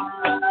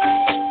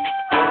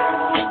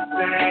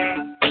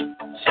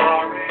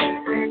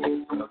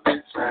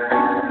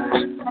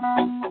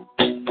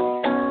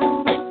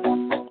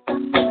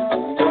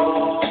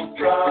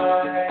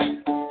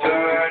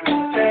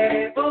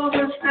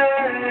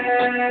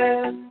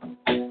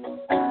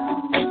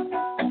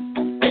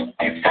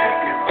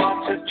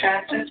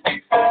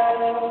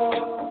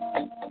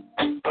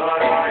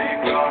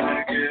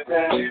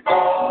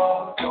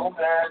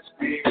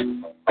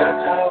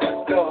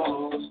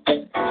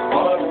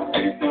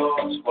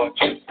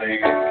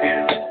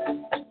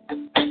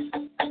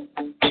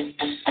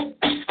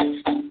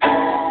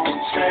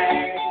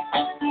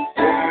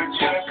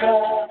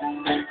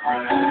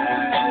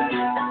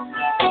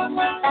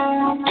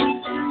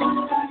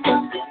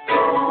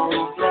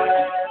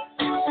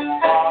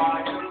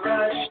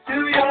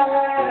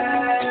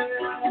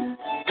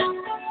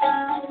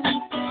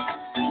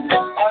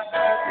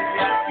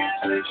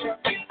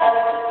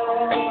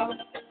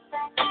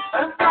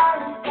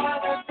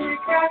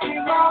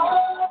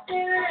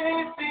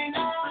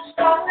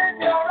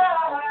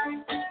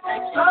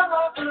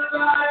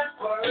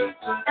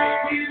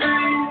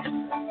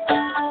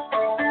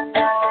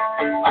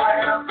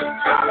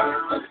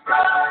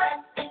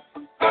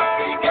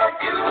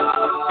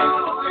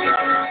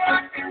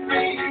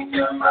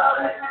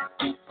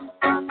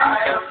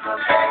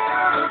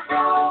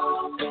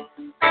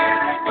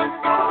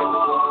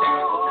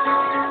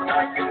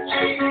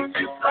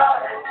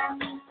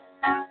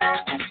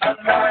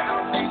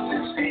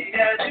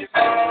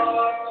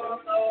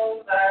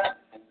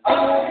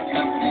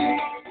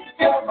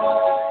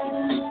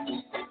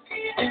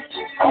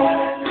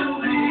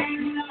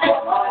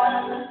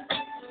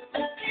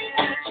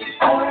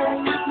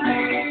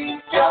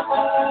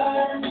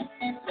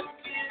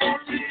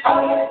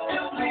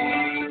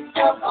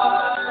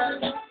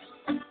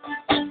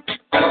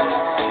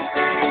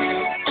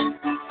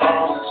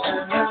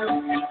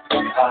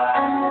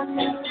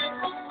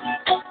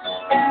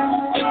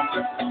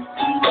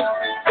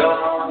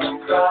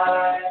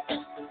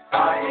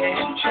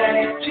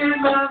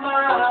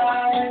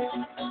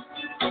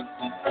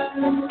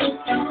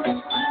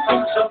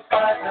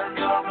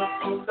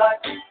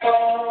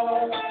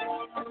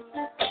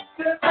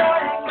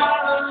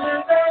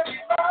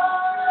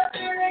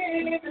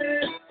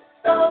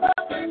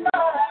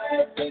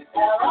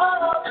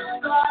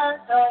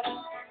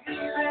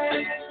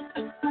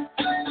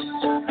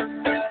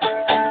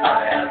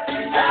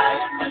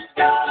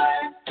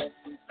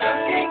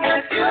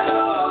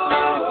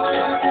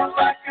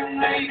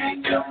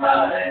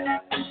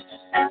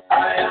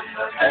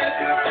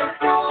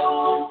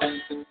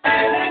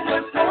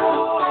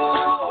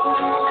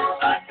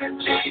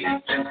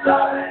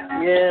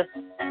 Yeah.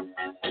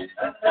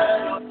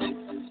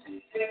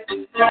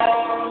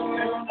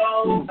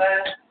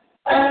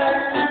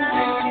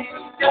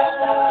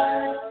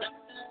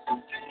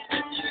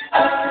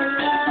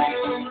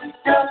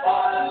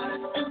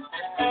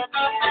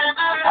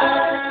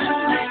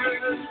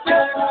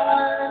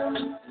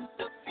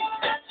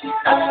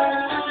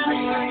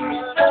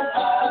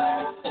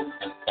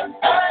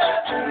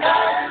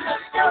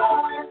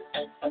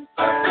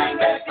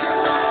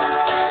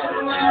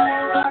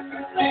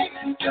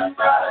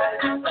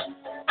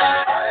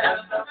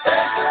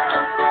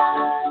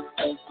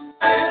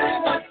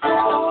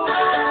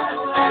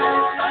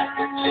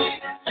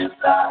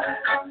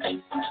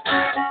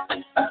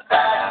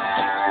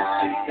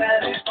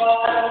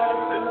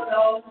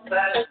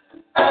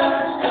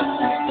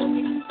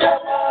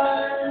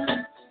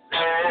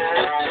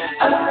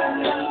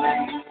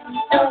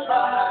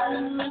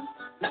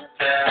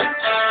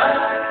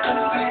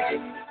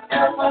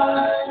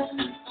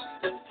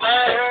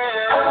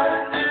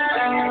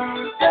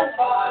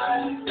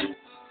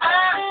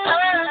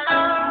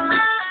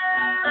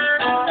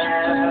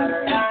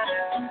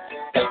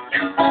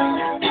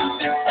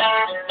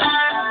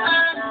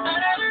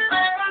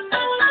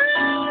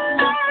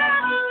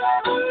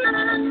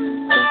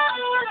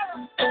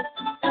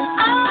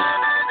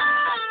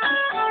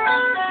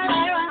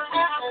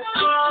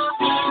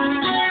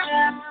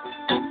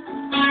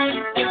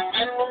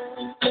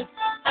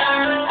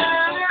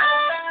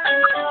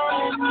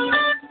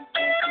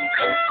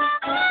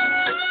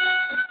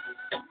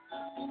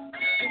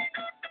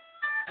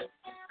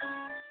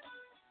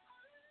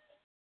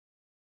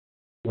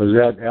 Was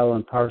that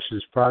Alan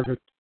Parsons'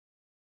 project?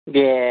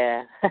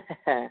 Yeah.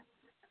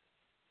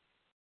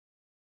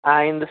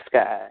 Eye in the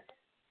Sky.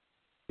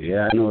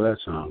 Yeah, I know that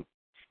song.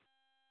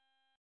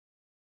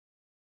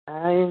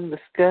 Eye in the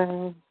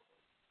Sky.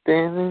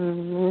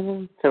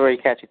 It's a very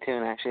catchy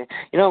tune, actually.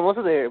 You know, most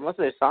of their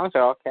songs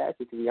are all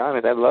catchy. To be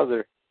honest, I love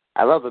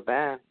the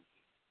band.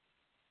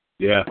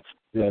 Yeah,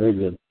 they're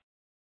good.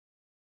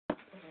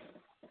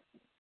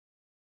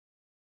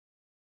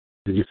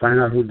 Did you find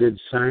out who did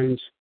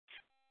Signs?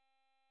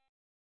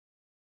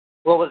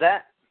 What was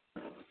that?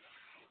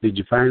 Did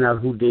you find out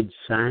who did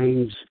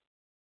Signs?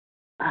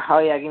 Oh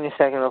yeah, give me a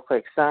second, real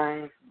quick.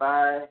 Signs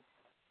by.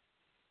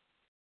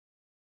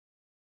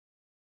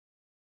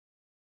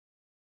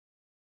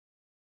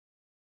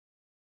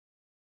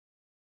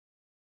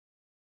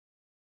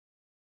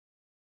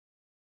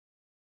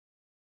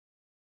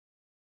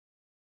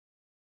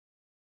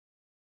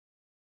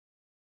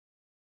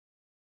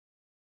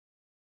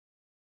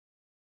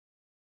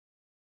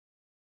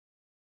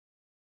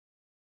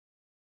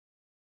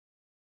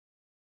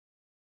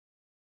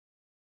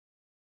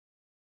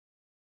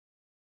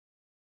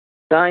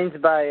 Signs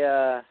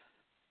by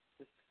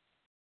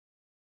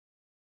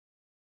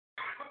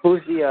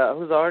who's the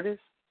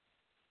artist?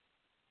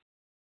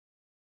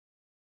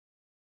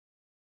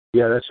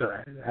 Yeah, that's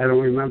right. I don't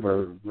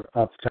remember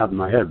off the top of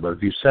my head, but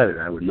if you said it,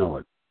 I would know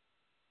it.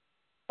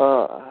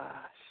 Oh,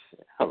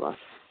 shit. Hold on.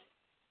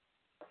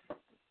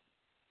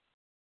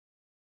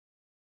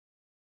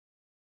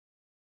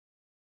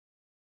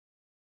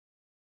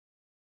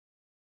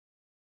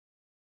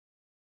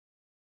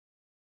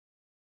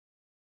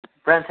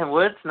 Brenton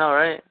Woods? No,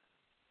 right?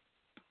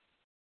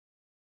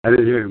 I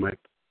didn't hear you, Mike.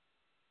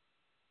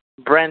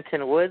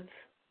 Brenton Woods?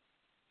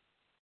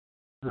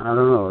 I don't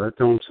know. That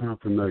don't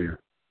sound familiar.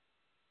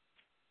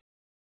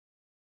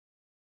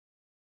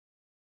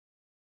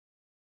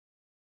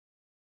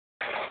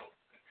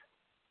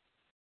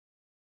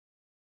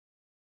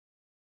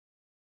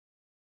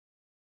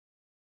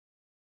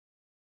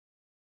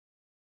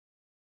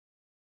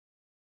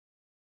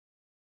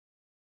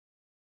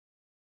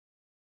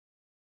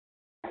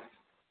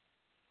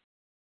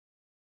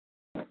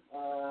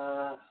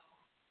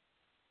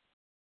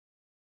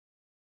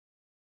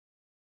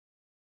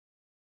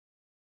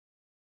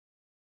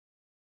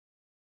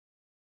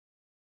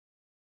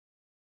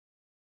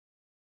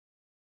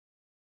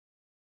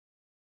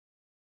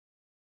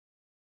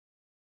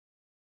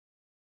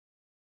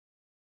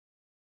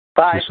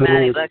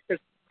 Five-man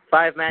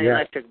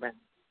electric band.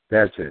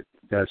 That's it.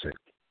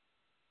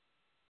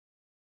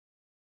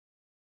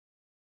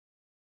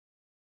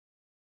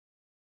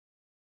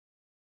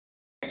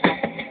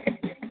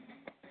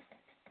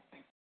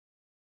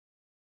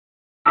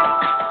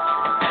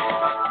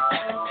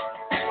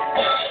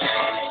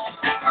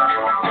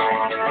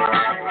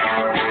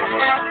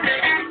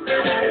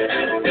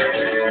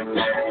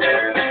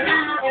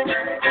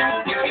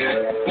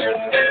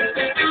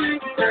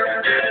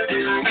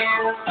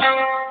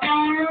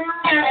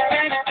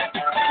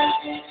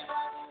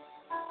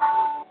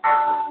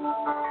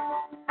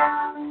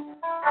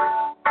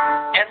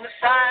 And the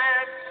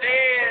sign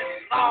says,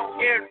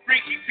 long-haired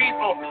freaky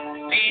people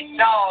need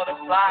not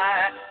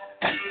apply.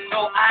 So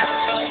I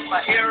took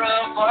my hair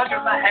up under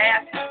my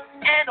hat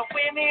and I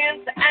went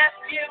in to ask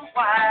him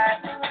why.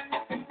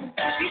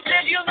 He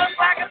said, you look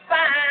like a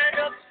fine,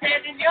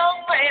 upstanding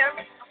young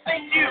man. I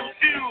think you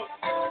do.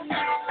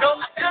 So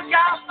I took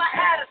off my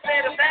hat and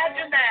said,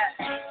 imagine that.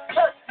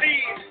 Must be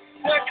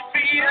working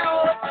for you.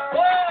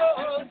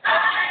 Whoa,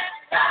 sign,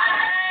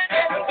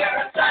 everywhere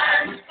a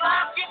sign.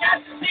 Blocking out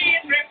the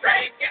scenery,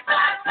 breaking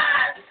my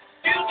mind.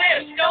 Do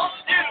this, don't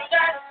do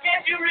that.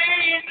 Can't you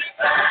read the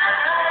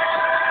sign?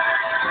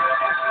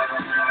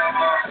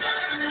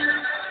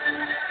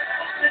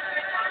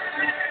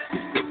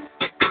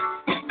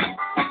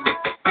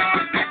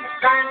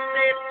 Sign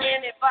said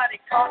anybody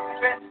caught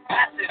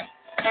trespassing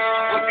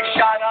would be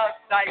shot on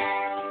sight.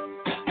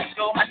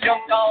 So I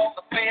jumped on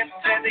the fence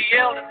and they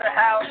yelled at the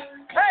house,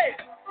 hey,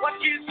 what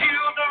you do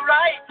to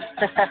right?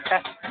 Put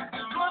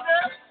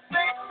up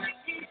safety,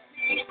 keep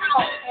me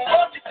out.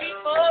 Want to keep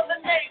Mother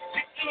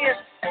Nature in.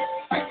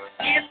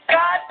 If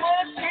God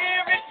was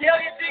here and tell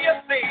you to your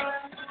face,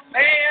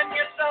 man,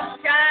 you're some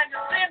kind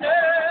of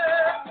sinner.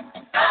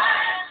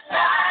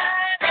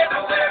 Sign,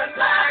 everywhere a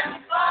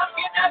sign.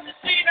 Blocking up the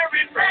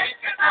scenery,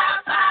 breaking my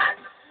mind.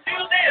 Do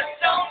this,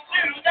 don't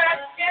do that.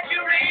 Can't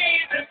you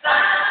read the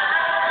sign?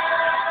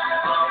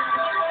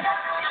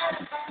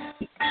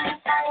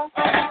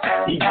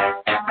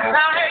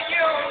 Now, hey,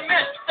 you,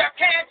 mister,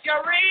 can't you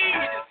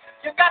read?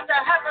 You got to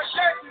have a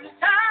shirt and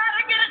tie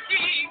to get a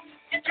tee.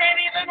 You can't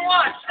even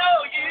watch, no,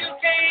 you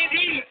can't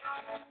eat.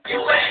 You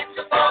ain't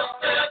supposed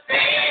to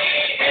be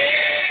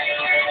here.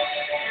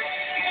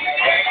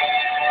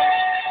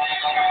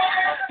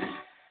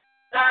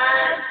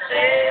 Sign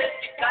says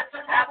you got to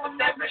have a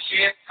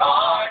membership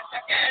card to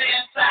get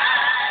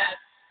inside.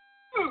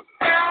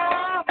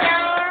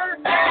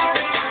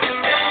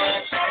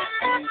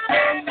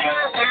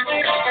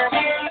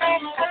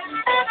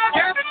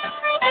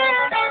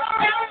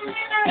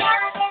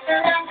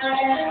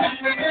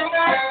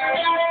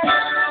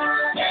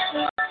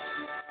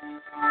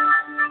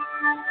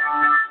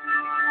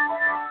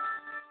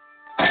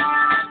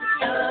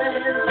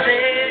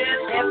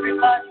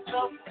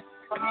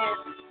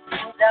 walking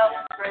in, down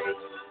the street.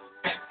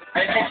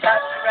 And they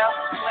passed around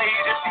the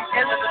plate at the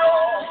end of it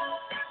all.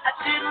 I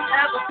didn't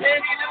have a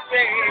penny to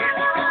pay.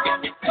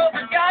 So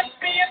I got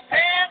me a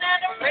pen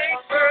and a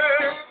paper,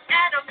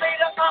 and I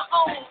made up my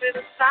own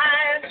little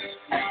sign.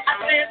 I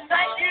said,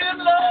 thank you,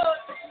 Lord,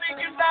 for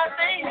thinking about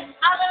me.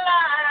 I'm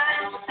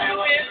alive,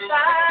 doing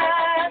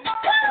fine.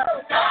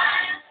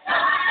 Fine,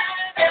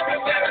 fine,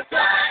 everywhere I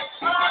fly.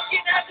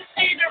 Looking at the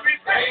scenery,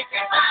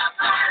 breaking my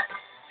mind.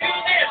 Do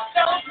this,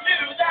 don't do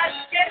that,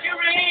 get your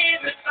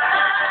reason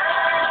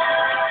fine.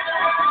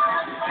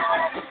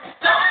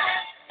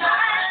 Fine,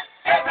 fine,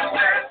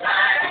 everywhere I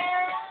fly.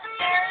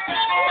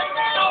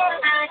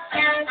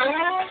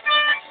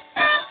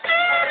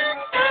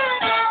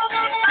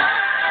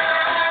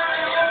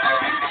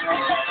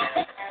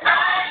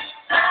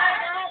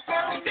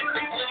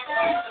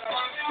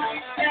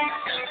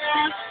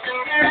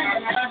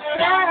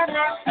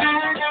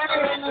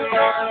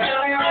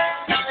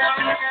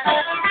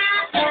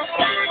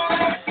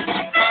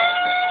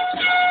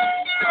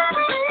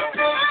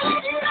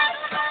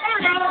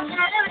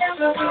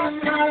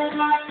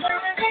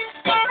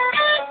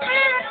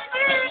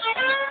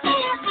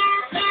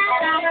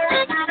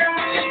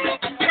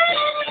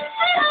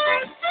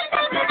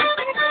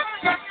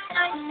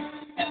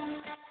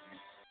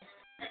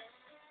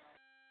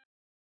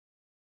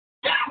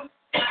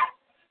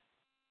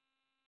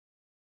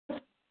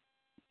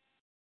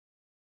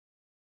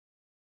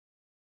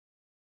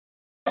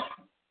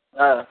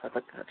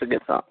 That's a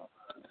good song.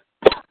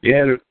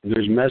 Yeah,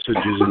 there's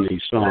messages in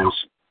these songs.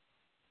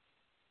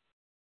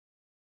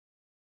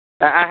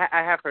 I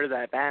have heard of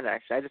that band,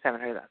 actually. I just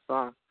haven't heard that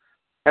song.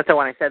 That's why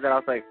when I said that, I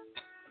was like,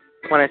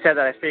 when I said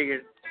that, I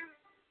figured,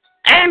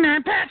 hey,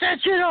 man, pass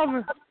that shit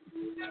over.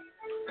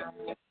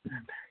 What's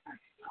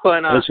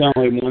going on? That sounds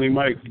like Money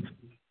Mike.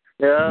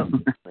 Yep.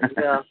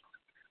 Yeah.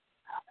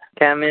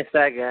 Can't miss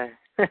that guy.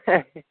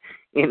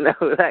 You know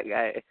who that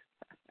guy is.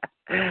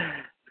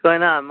 What's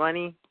going on,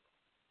 Money?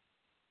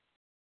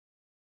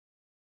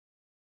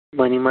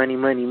 Money, money,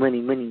 money,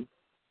 money, money.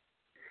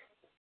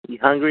 You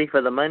hungry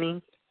for the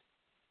money?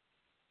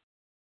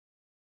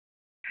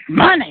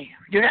 Money?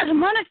 You got some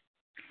money?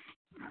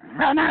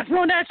 Right now,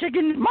 throwing that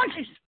chicken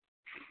munchies.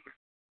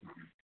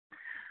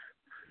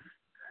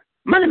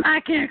 Money,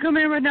 I can't come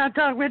in right now and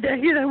talk right there.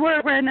 He's at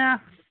work right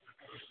now.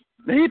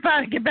 But he'll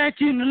probably get back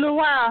to you in a little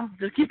while.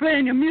 Just keep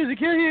playing your music.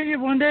 He'll hear you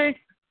one day.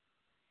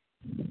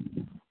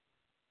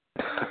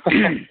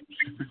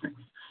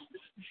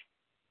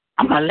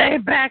 I'm going to lay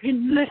back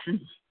and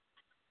listen.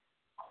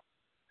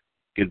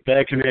 Get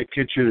back in that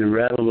kitchen and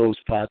rattle those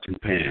pots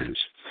and pans.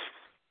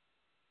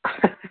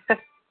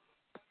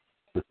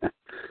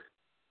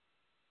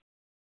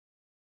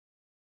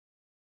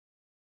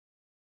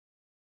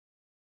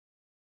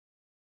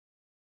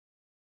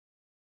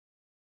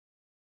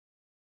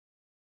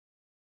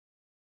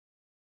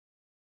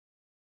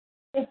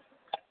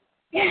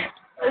 Yeah.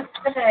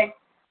 Okay.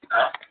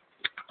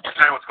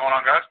 Hey, what's going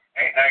on, guys?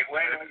 Hey,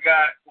 Wendy, we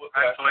got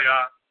actually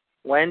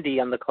Wendy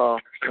on the call.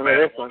 we Remember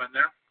got a this one? woman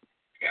there.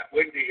 We got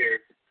Wendy here.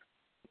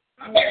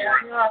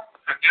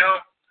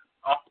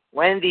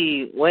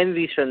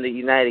 Wendy's from the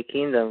United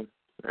Kingdom,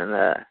 and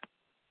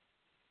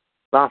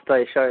long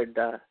story short,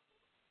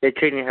 they're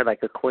treating her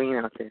like a queen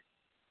out there.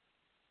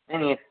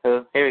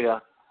 Anywho, here we go.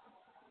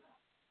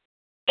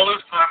 All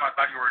this time I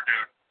thought you were a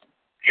dude.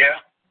 Yeah.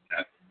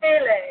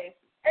 Really?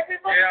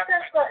 Everybody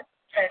says that.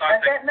 I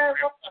don't know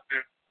what.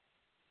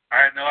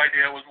 I had no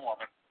idea it was a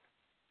woman.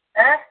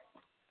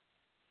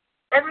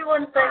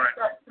 Everyone says all right.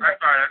 that.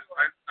 That's all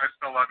right. I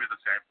still love you the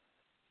same.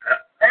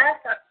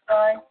 That's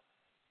fine.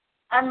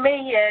 And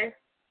me, you.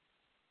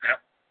 Yep.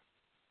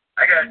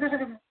 I got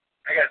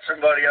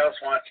somebody else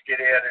wants to get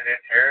added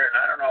in here, and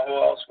I don't know who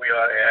else we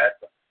ought to add.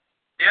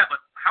 Yeah, but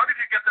how did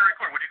you get the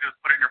record? Would you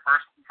just put it in your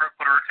purse,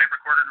 put a tape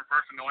recorder in your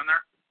purse and go in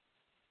there?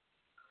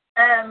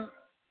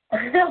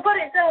 I'll put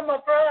it down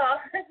my bra.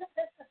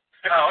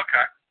 Oh,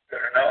 okay.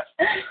 Good enough.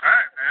 All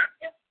right,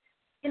 man.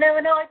 You know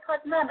an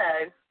iPod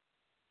Nano?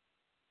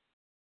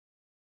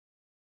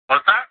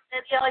 What's that?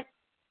 The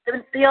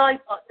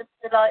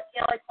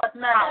iPod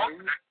Nano. Oh,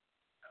 okay.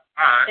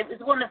 All right. It was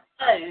one of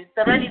those.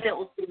 They're only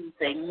little thin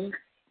things.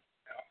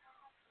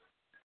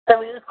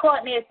 So it was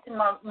quite near to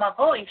my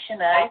voice, you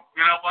know. Well,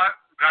 you know what?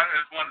 That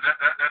is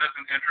that is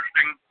an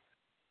interesting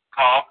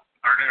call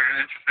or an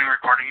interesting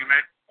recording you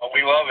made. Well,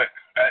 we love it.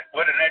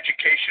 What an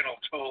educational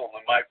tool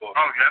in my book.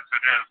 Oh yes,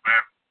 it is,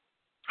 man.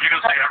 You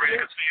can see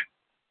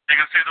you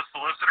can see the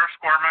solicitor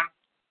squirming,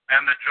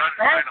 and the judge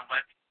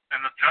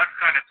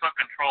kind of took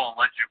control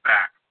and let you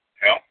back.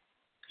 Yep.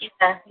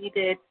 Yeah, he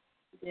did.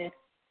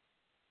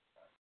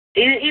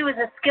 He was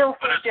a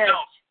skillful judge.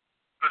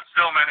 But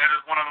still, man, it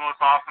is one of the most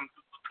awesome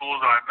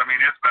tools. I mean,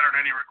 it's better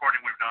than any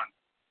recording we've done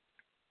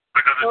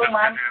because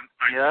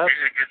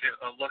it gives you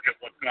a look at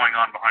what's going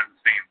on behind the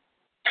scenes.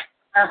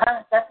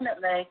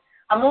 Definitely.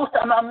 I'm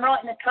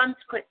writing a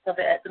transcript of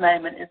it at the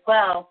moment as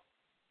well.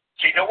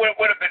 See, you know what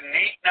would have been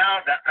neat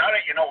now that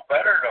you know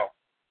better, though,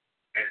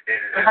 is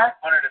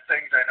one of the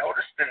things I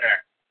noticed in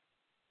there.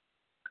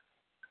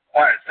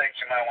 one of the things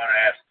you might want to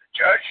ask the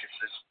judge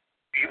is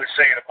he was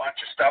saying a bunch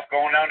of stuff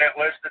going down that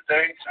list of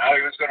things, how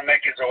he was going to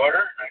make his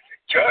order. And I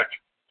said, Judge,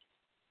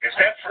 is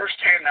that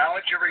first-hand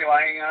knowledge you're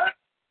relying on?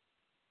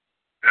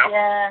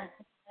 Yeah.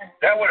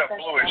 That would have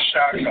blew his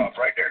socks off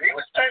right there. You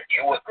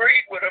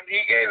agreed with him. He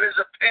gave his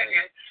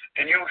opinion,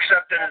 and you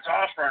accepted his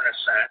offer in a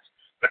sense.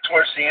 But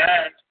towards the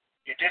end,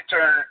 you did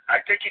turn. I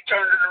think you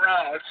turned it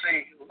around. Let's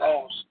see. Who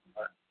knows?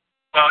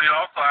 Well, you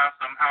also asked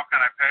him, how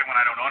can I pay when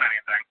I don't own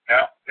anything?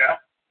 Yeah.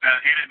 And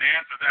he didn't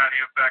answer that. He,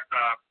 in fact,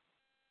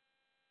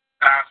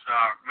 asked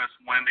Miss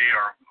Wendy,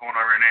 or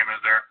whatever her name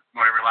is there,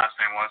 whatever your last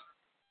name was,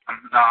 do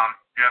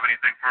you have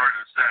anything further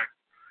to say?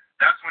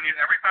 That's when you,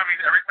 every time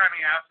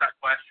he asks that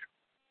question,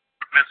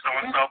 Miss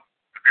So-and-so,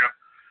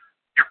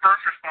 your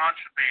first response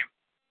should be,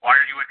 why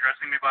are you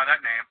addressing me by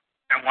that name?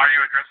 And why are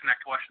you addressing that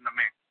question to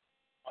me?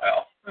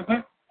 Well,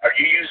 are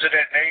you using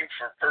that name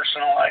for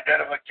personal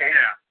identification?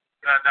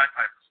 Yeah, that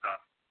type of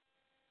stuff.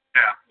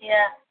 Yeah.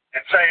 Yeah.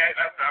 And say,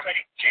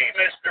 gee,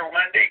 Mr.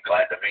 Wendy,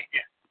 glad to meet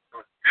you.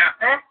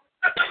 Yeah.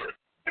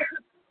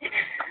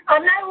 I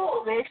know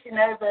all this,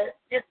 but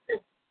just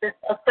I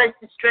suppose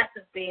the stress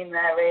of being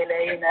there,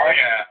 really, Oh,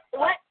 yeah.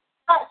 Well,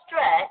 it's not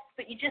stress,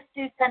 but you just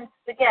do tend to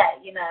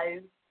forget, Well,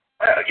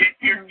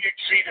 you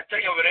see, the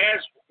thing of it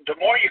is, the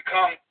more you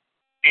come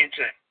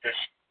into this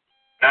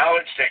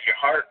knowledge that your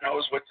heart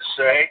knows what to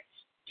say,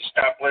 you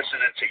stop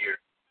listening to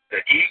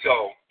the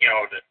ego,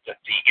 the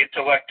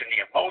intellect and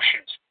the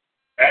emotions.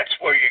 That's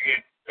where you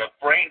get the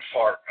brain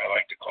fart, I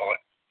like to call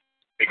it.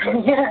 Because,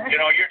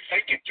 you're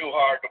thinking too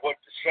hard of what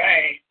to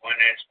say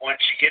once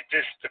you get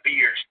this to be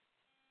your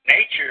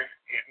nature,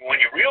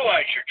 when you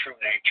realize your true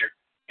nature,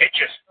 it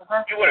just,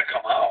 you would have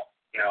come out.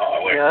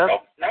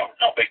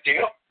 No big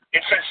deal.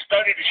 It says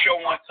study to show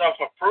oneself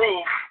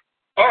approved,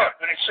 but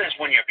when it says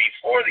when you're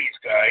before these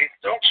guys,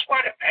 don't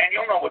sweat it, man.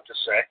 You'll know what to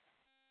say.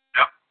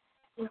 Yep.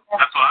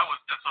 That's what I was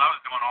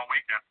doing all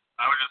weekend.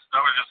 I was just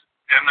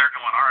in there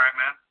going, all right,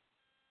 man.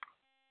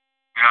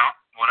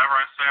 Whatever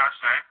I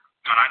say,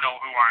 and I know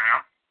who I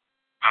am,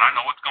 and I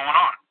know what's going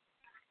on.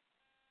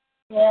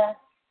 Yeah.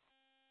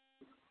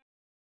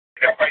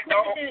 If I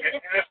don't,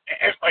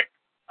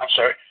 I'm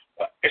sorry.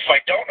 If I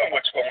don't know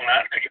what's going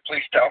on, could you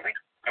please tell me?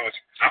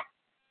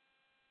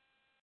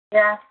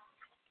 Yeah.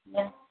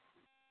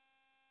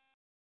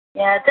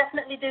 Yeah,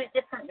 definitely do it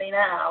differently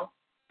now.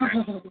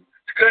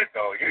 It's good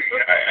though.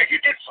 You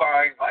did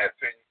fine, my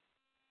opinion.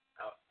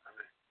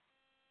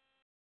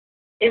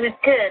 It was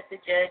good,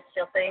 the judge,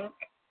 I think.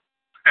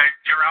 Hey,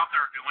 you're out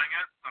there doing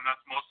it, and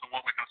that's most of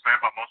what we can say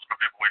about most of the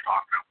people we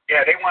talk to.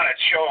 Yeah, they want to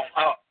show them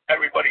how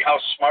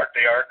smart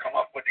they are, come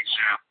up with these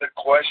good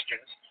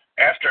questions.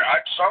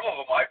 Some of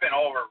them I've been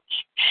over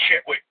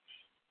shit with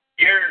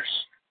years.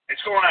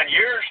 It's going on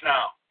years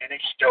now, and they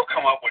still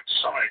come up with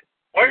some of it.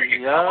 Where do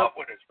you come up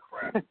with this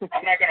crap?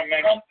 I'm not going to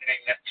mention any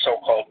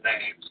so-called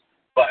names,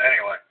 but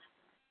anyway.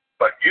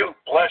 But you,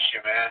 bless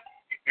you, man.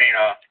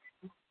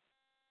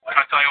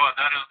 I tell you what,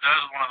 that is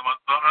one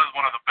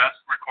of the best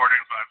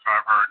recordings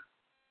I've heard,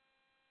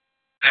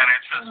 and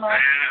it's just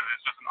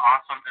an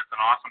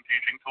awesome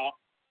teaching tool.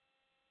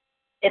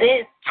 It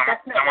is,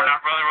 definitely. And we're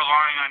not really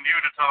relying on you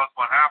to tell us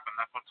what happened.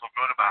 That's what's so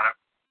good about it.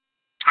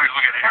 Because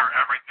we get to hear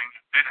everything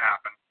that did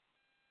happen.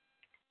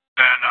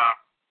 And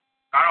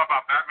I don't know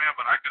about Batman,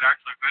 but I could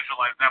actually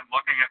visualize them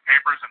looking at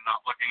papers and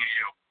not looking at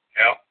you.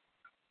 Yep.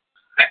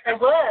 They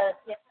were.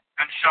 Yeah.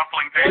 And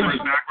shuffling papers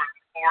backwards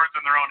and forwards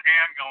in their own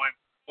hand, going,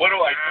 what do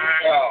I do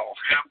now?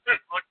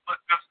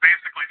 Just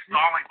basically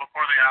stalling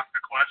before they ask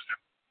a question.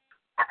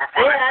 Or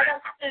before they say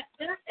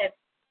something. It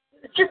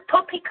was just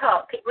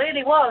poppycock. It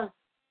really was.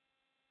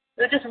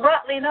 They were just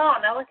rattling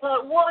on. I was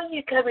like, what are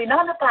you going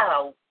on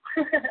about?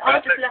 I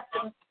just left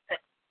them.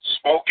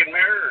 Smoke and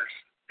mirrors.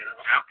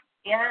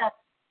 Yeah.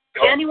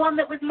 The only one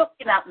that was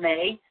looking at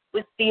me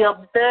was the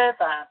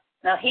observer.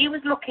 Now, he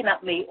was looking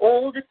at me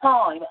all the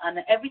time, and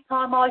every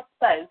time I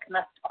spoke and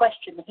asked a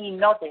question, he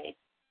nodded.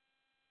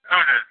 Who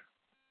did?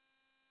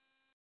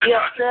 The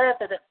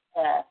observer that's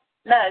there.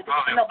 No,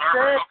 there's an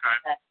observer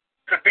there.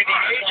 Could be the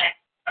agent.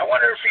 I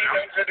wonder if he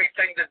has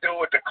anything to do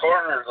with the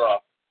coroner's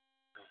office.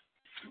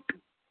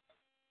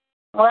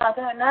 Well, I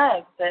don't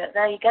know, but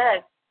there you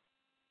go.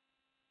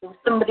 There was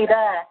somebody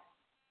there.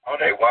 Oh,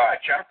 they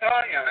watch. I'm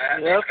telling you,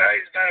 man. These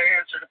guys got to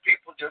answer to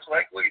people just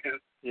like we do.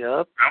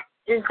 Yep.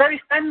 He was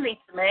very friendly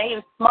to me. He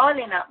was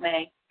smiling at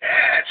me.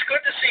 Yeah, it's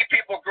good to see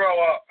people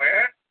grow up,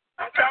 man.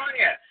 I'm telling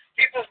you.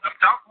 People,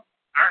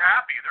 they're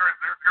happy.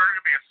 They're going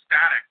to be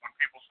ecstatic when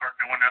people start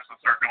doing this and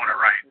start doing it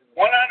right.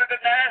 One out of the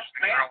nest,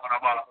 man.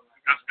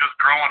 Just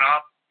growing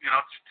up,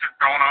 just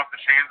throwing off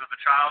the chains of the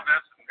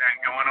childness and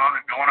going on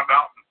and going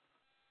about and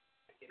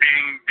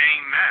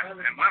being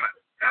men and women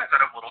instead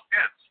of little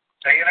kids.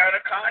 Staying out of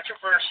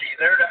controversy,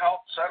 there to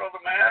help settle the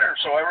matter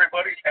so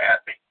everybody's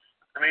happy.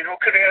 I mean, who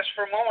could ask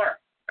for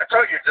more? That's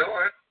all you're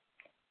doing.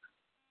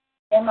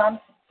 Yeah, man,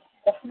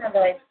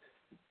 definitely.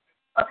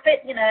 I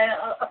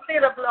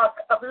feel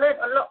I've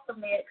learned a lot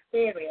from the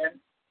experience,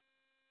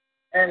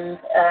 and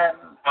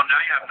well, now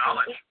you have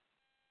knowledge.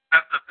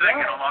 That's the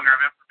thing. You no longer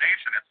have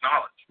information; it's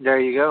knowledge. There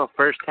you go,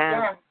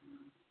 firsthand.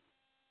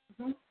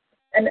 Yeah. Mm-hmm.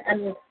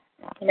 And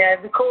you know,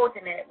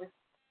 recording it was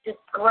just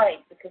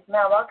great because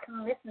now I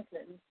can listen to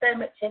it. There's so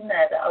much in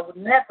there that I would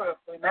never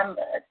have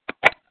remembered.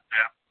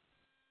 Yeah.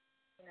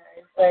 You know,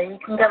 so you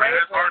can go over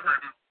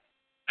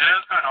it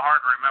is kind of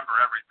hard to remember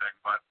everything,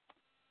 but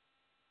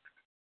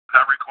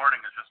that recording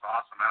is just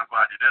awesome, man. I'm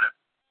glad you did it.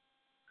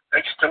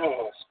 Thanks to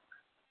us.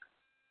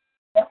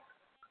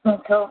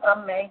 Cool,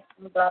 I'm me.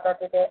 I'm glad I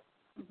did it.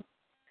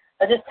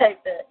 I just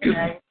hope that, you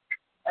know,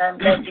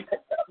 nobody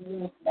puts it on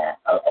the internet.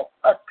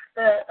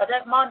 I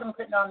don't mind them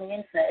putting it on the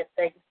internet if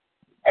they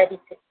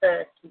edit it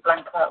first and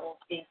blank out all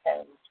the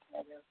details, you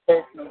know, the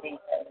personal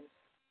details.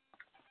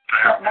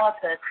 Not my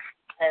personal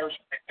details.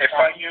 If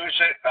I use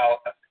it,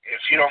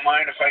 if you don't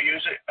mind if I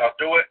use it, I'll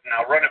do it and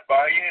I'll run it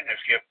by you, and if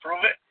you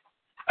approve it,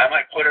 I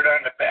might put it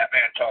on the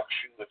Batman Talk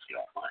Show if you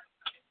don't mind.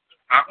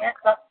 Huh? Yeah,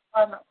 that's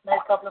fine. That's no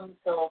problem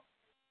at all.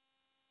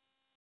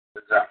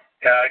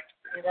 Yeah,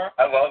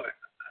 I love it.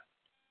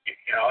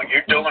 You know,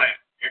 you're doing it.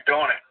 You're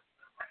doing it.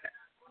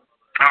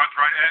 No, it's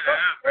right. It is,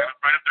 man.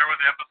 It's right up there with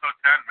the episode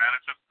 10, man.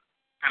 It's just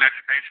an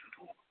education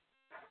tool.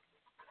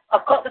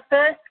 I've got the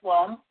first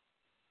one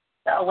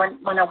that I went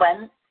when I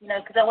went, you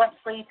know, because I went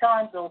 3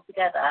 times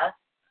altogether.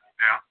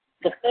 Yeah.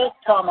 The first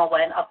time I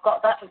went, I've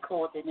got that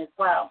recording as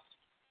well.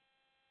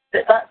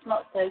 But that's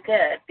not so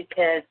good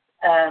because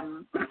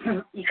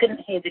you couldn't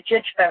hear the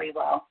judge very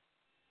well.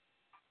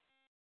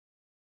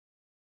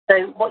 So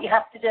what you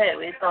have to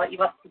do is like you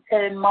have to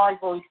turn my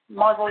voice.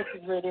 My voice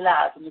is really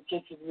loud and the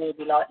judge is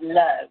really like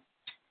low.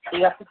 So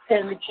you have to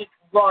turn the judge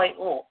right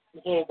up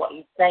to hear what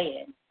he's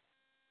saying.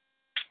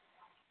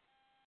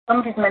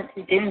 Somebody's meant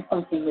to be doing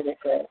something with it,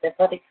 but they've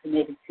had it for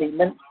nearly 2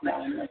 months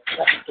now and they're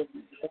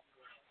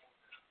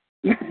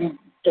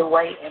still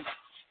waiting.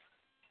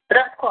 But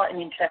that's quite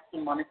an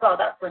interesting one as well.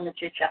 That's when the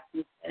judge has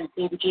to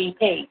see the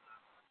GP.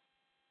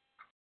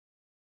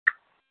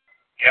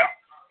 Yeah.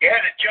 Yeah,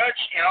 the judge,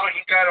 you know,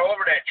 he got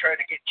over that trying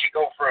to get you to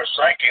go for a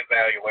psych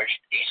evaluation.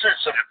 He said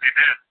some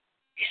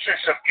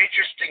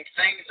interesting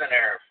things in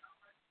there.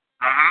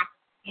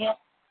 Yeah,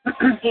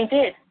 he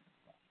did.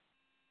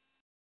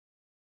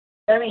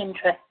 Very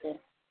interesting.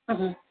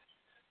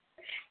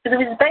 Because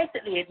he was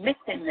basically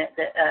admitting that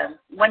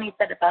when he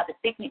said about the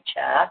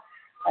signature,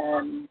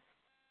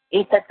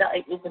 he said that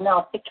it was an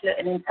articulate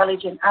and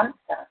intelligent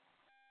answer.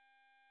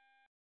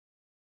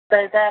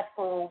 So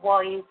therefore,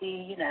 why is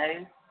he, you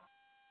know,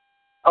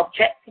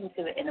 objecting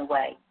to it in a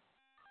way?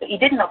 But he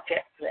didn't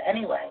object to it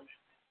anyway.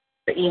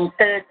 But he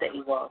inferred that he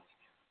was.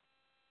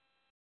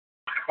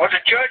 Well, the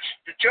judge,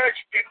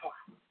 people,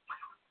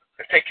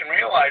 if they can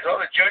realize all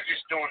the judge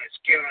is doing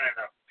is giving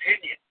an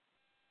opinion.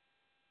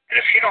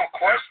 And if you don't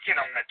question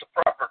them at the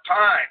proper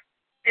time,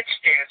 it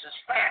stands as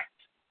fact.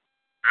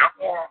 Yep.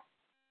 Yeah.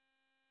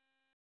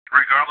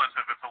 Regardless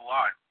if it's a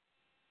lie.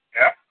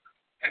 Yep.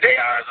 And they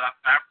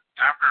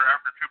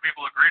after 2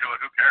 people agree to it,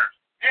 who cares?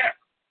 Yeah.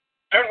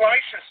 They're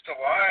licensed to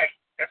lie.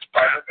 That's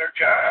part of their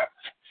job.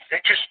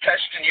 They're just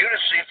testing you to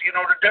see if you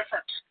know the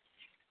difference.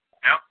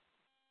 Yep.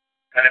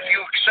 And if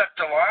you accept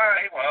the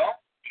lie, well,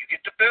 you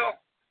get the bill.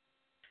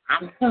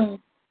 Yep.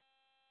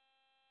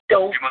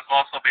 You must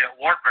also be at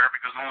warfare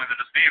because only the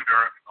deceived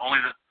are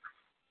only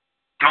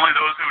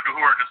those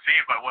who are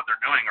deceived by what they're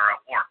doing are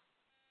at war.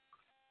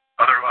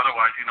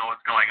 Otherwise, you know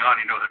what's going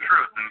on, you know the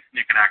truth, and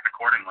you can act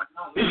accordingly.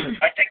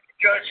 I think the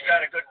judge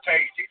got a good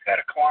taste. He's got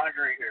a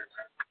quandary here.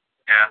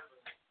 Yeah.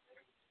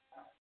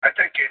 I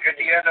think at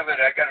the end of it,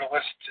 I got to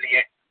listen to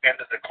the end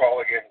of the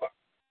call again, but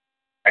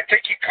I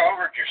think you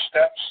covered your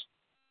steps,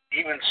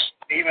 even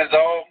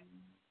though,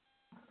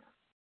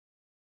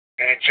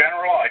 in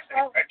general, I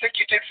think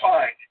you did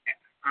fine.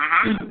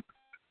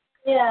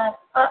 Yeah,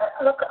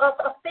 look,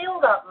 I feel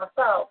that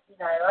myself. You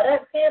know, I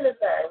don't feel as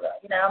though,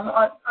 you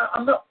know,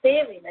 I'm not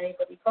fearing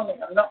anybody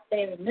coming. I'm not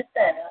fearing this.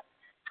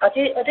 I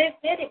do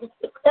feel it was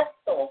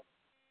successful.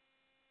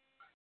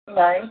 You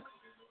know,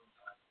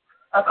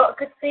 I got a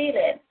good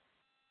feeling.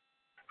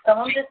 So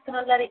I'm just going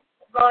to let it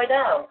ride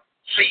out.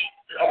 See,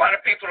 a lot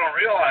of people don't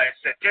realize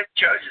that that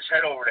judge is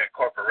head over that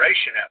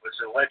corporation that was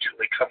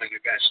allegedly coming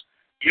against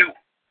you.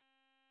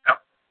 Yep.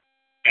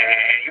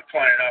 And you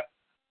pointed out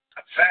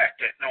a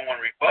fact that no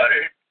one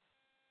rebutted.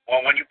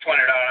 Well, when you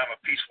pointed out I'm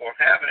a peaceful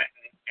inhabitant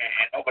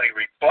and nobody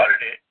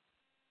rebutted it,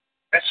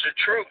 that's the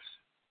truth.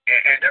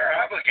 And they're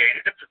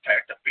obligated to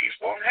protect the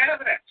peaceful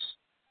inhabitants.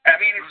 I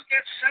mean,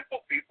 it's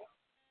simple, people.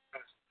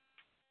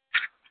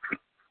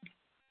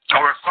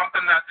 Or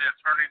something that the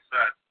attorney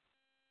said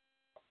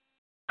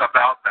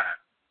about that.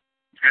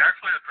 You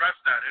actually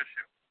addressed that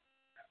issue.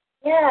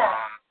 Yeah.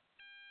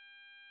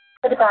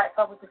 What about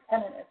if I was a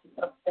tenant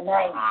of the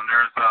name? I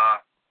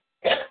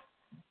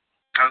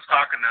was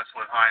talking this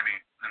with Jaime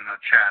in the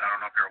chat. I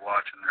don't know if you're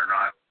watching or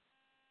not.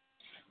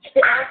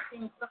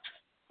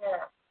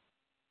 Yeah.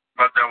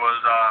 But there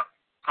was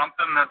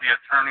something that the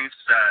attorney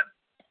said.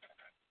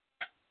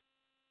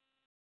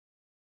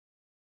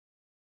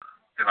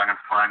 See if I can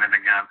find it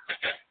again.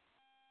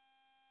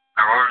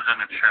 I wrote it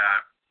in the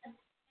chat.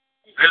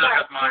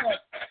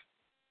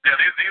 The Yeah,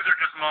 these are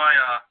just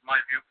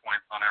my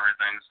viewpoints on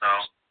everything. So,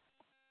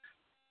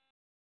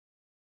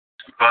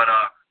 but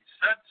you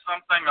said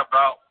something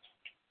about.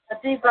 I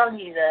do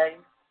value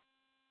those.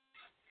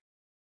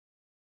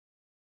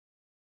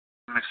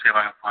 Let me see if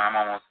I can find. I'm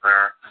almost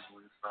there. I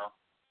believe so.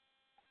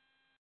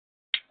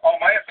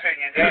 Oh, my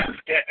opinion, that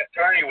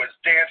attorney was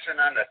dancing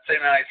on the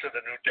thin ice of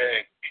the new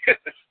day.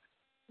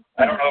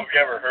 I don't know if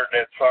you ever heard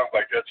that song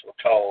by Jethro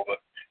Tull,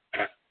 but.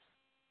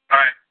 All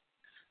right.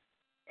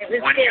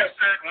 When you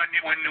said when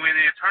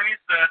the attorney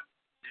said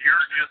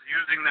you're just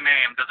using the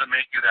name doesn't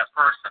make you that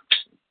person.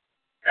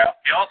 Yeah.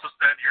 He also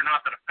said you're not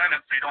the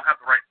defendant, so you don't have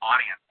the right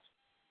audience.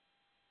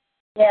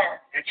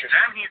 Yeah. Interesting.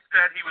 Then he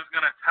said he was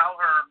going to tell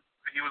her,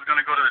 he was going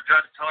to go to the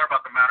judge and tell her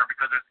about the matter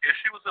because there's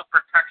issues of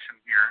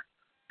protection here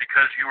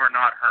because you are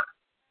not her.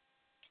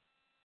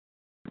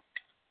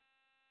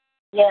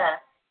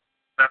 Yeah.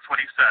 That's what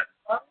he said.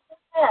 Oh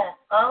yeah.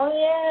 Oh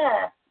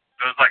yeah.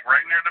 It was like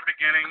right near the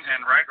beginning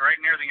and right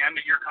near the end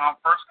of your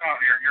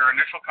your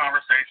initial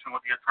conversation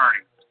with the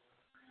attorney.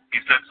 He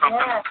said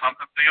something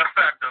to the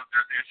effect of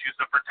there's issues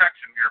of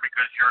protection here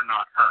because you're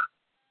not her.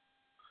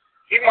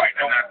 He might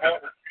know.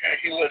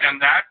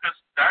 And that just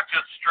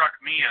struck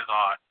me as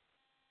odd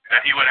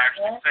that he would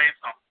actually say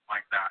something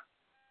like that.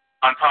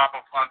 On top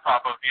of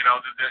you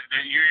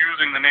you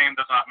using the name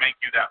does not make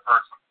you that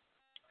person.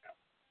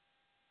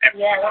 And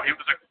he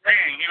was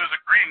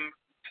agreeing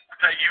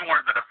that you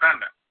weren't the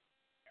defendant.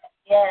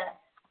 Yeah.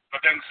 But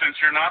then since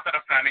you're not the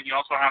defendant, you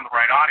also have the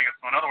right audience.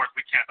 So in other words,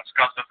 we can't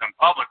discuss this in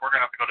public. We're going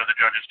to have to go to the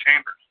judge's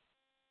chambers.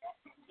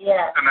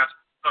 Yeah. And that's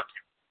what took you.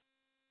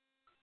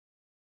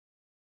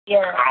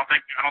 Yeah. I don't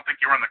think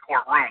you were in the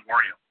courtroom,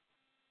 were you?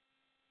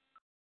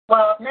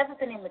 Well, I've never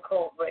been in the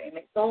courtroom.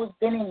 It's always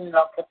been in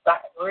like a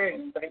back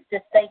room, but it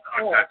just say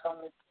court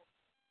on the.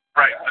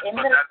 Right, that's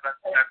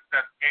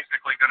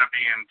basically going to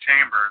be in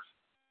chambers.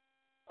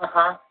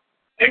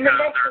 In the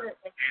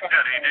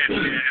Because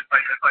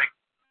it's like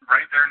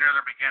right there near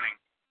the beginning.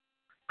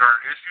 There are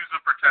issues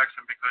of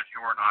protection because you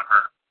are not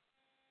her.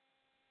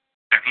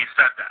 And he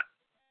said that.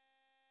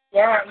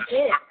 Yeah, he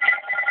did.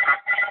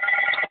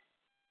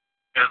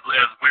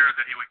 It's weird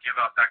that he would give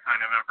out that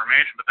kind of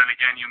information, but then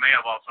again, you may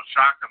have also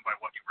shocked him by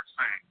what you were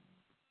saying.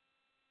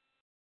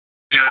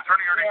 The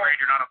attorney already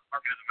agreed you're not a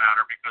party to the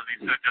matter because he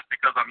said just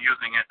because I'm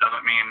using it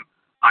doesn't mean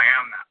I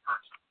am that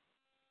person.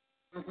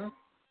 Mm-hmm.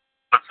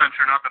 But since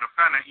you're not the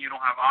defendant, you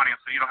don't have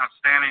audience, so you don't have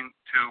standing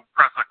to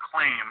press a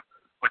claim,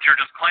 but you're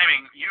just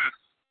claiming use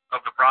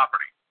of the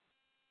property.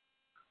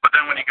 But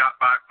then when you got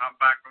back from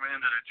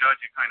into the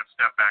judge, you kind of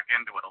stepped back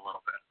into it a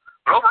little bit.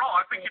 But overall,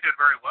 I think you did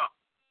very well.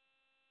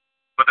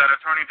 But that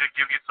attorney did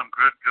give you some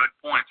good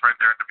points right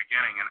there at the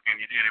beginning, and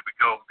it would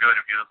go good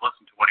if you just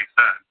listened to what he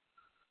said,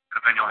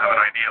 because then you'll have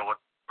an idea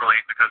what really,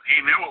 because he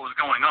knew what was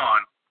going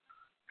on,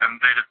 and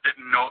they just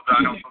didn't know.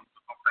 I don't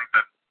think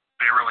that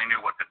they really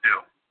knew what to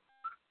do.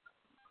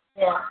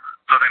 Yeah.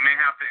 So they may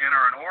have to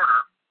enter an order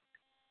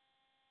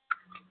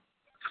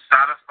to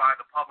satisfy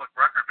the public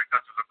record because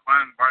there's a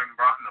claim being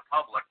brought in the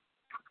public,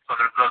 so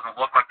it doesn't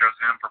look like there's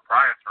an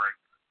impropriety,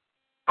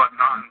 but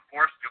not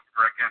enforce the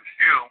order against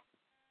you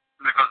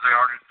because they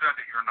already said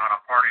that you're not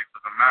a party to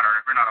the matter.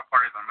 If you're not a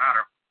party to the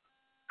matter,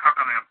 how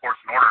can they enforce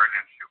an order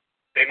against you?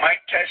 They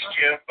might test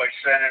you by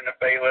sending a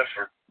bailiff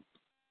or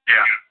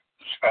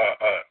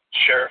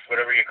sheriff,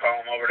 whatever you call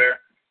them over there,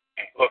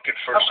 looking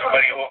for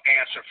somebody who will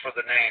answer for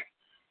the name.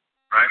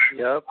 Right?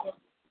 Yep. No,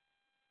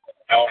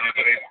 it's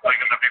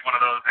going to be one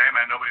of those, hey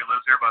man, nobody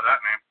lives here by that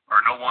name,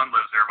 or no one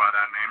lives here by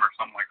that name, or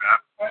something like that.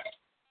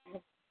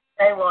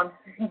 No one.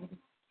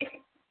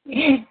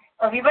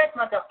 Have you read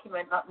my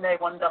document, not no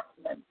one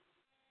document?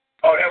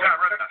 Oh, I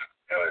read that.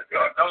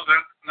 That was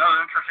an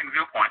interesting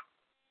viewpoint.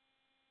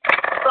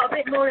 I've got a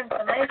bit more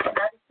information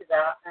added to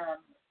that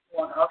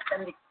one. I'll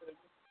send it to you.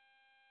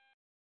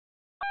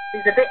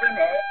 There's a bit in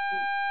it.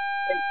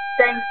 It's the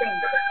same thing,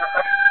 but it's not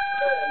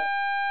information.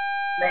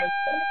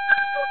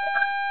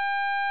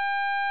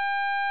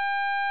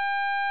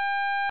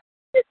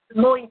 The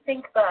more you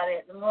think about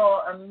it, the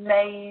more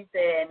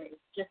amazing.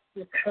 It's just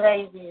the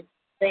craziest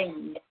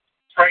thing.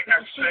 Right now,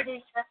 you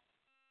see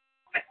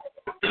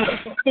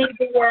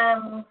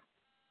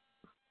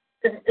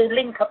the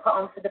link I put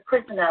on for the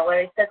prisoner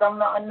where he says, I'm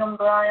not a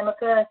number, I am a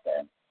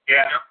person.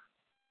 Yeah.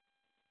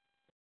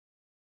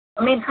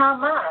 I mean, how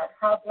mad,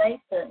 how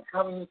blatant,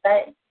 how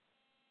insane.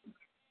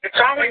 It's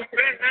always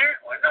been there.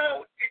 Well,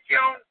 no,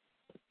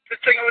 the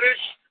thing of it is,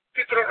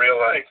 people don't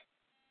realize.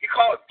 You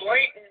call it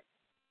blatant.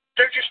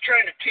 They're just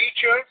trying to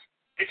teach us.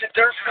 Is it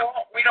their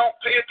fault we don't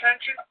pay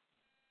attention?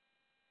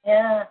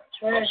 Yeah,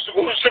 true.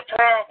 Who's the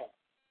problem?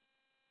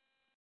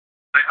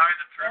 They hide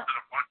the truth in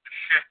a bunch of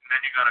shit, and then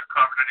you got to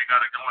cover it, and you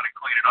got to go in and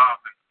clean it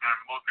off. And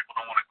most people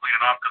don't want to clean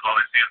it off because all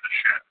they see is the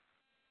shit.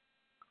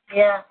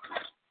 Yeah.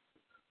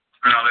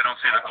 They don't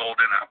see the gold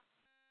in it.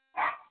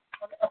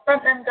 I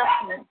sent them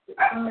documents. For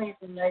some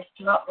reason, they've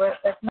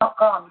not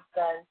gone.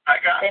 So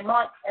they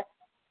might. It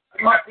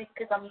might be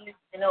because I'm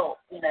using up,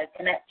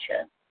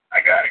 connection. I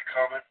got it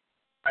coming.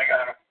 I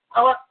got them.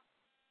 Oh,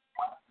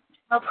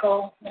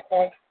 cool.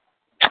 Okay.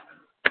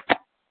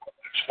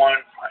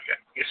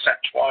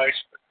 twice,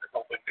 but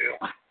no big deal.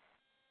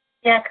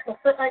 Yeah, because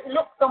it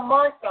looks on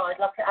my side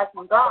like it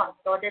hasn't gone,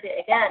 so I did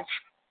it again.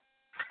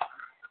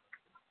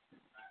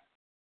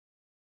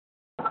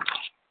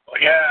 Well,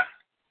 yeah.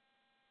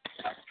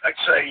 I'd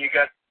say you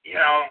got,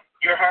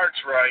 your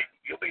heart's right.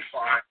 You'll be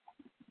fine.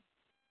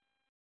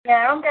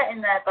 Yeah, I'm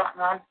getting there,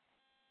 Batman.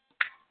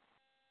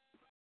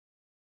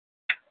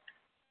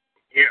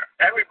 Yeah,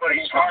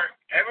 everybody's heart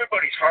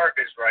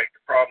is right.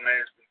 The problem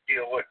is we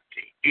deal with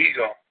the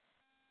ego.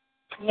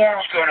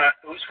 Yeah.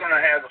 Who's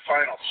gonna have the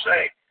final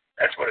say?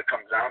 That's what it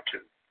comes down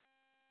to.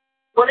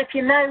 Well, if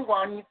you know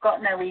one, you've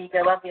got no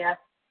ego, have you?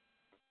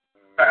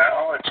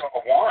 Well, it's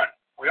all one.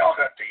 We all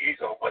got the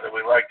ego, whether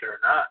we like it or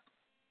not.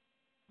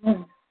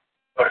 Mm.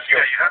 But if you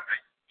have the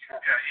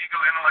ego,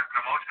 intellect,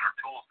 and emotion are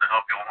tools to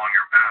help you along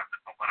your path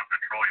that don't let them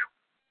control you.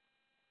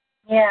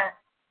 Yeah.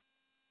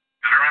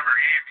 And remember,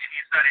 Eve, he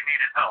said he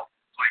needed help,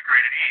 so he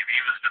created Eve.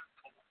 Eve is just a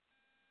tool.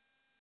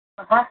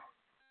 Uh-huh.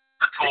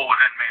 The tool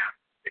within man.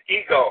 The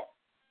ego.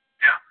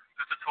 Yeah,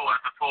 it's a tool.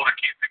 It's a tool to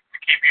keep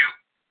you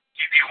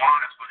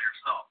honest with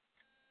yourself.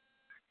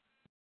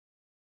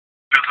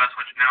 Because that's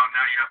what now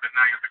you have to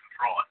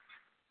control it.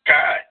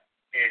 God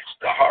is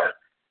the heart.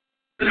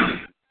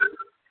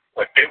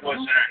 But it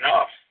wasn't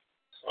enough.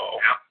 So,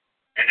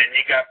 and then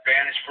you got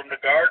banished from the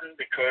garden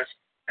because,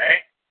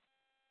 hey,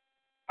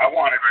 I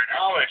wanted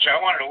knowledge. I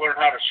wanted to learn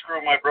how to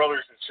screw my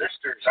brothers and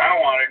sisters. I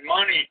wanted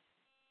money.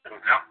 I want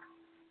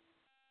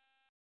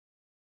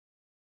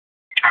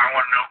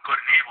to know good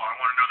and evil. I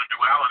want to know the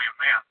duality of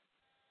man.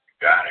 You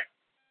got it.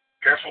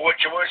 Careful what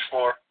you wish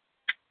for.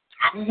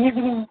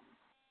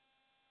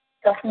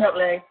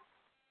 Definitely.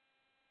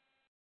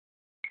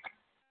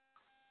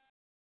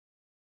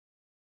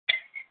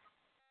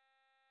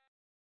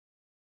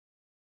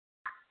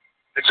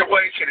 It's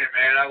awakening,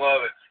 man. I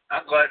love it.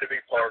 I'm glad to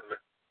be part of it.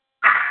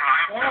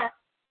 Yeah.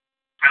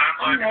 And I'm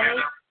glad to hear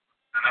that.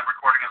 And that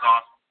recording is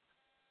awesome.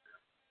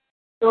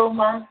 Cool,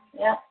 man.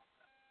 Yeah.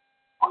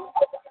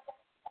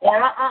 Yeah,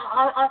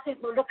 I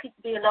think we're lucky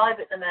to be alive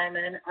at the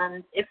moment,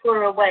 and if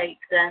we're awake,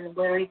 then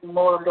we're even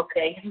more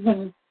lucky.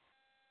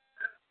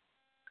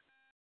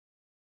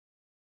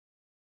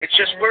 It's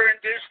just we're in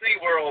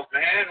Disney World,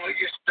 man. We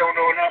just don't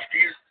know enough to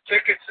use the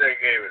tickets they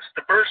gave us.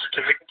 The birth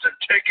certificate's a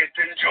ticket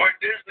to enjoy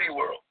Disney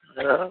World.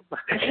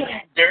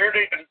 They're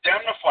to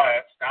indemnify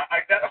us, not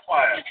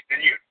identify us. And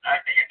you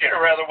did a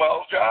rather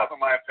well job, in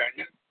my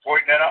opinion,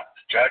 pointing that out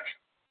to the judge.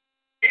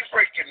 He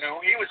freaking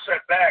knew. He was set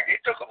back. It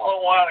took him a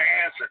little while to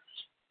answer.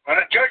 When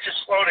a judge is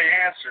slow to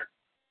answer,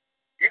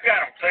 you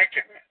got him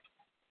thinking.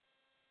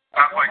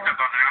 That's why I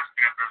kept on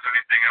asking if there's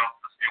anything else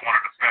that you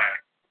wanted to say.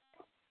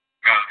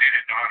 Because he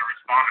didn't know how to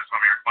respond to some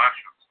of your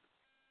questions.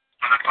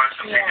 And the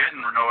questions he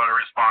didn't know how to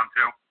respond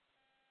to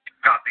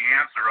got the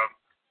answer of,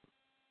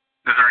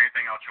 is there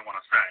anything else you want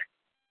to say?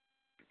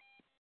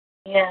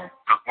 Yeah.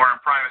 Because we're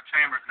in private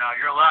chambers now.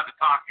 You're allowed to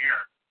talk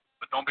here,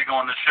 but don't be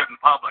going this shit in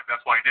public.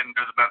 That's why he didn't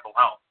do the mental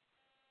health.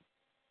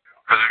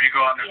 Because if you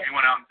go out there, if you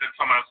went out and did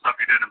some of the stuff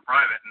you did in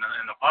private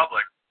in the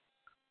public,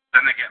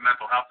 then they get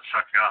mental health to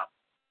shut you up.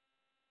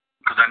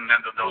 Because then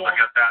they'll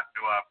get that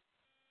to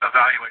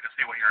evaluate to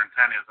see what your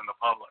intent is in the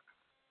public.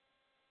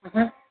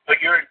 Mm-hmm. But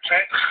your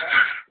intent,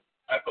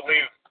 I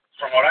believe,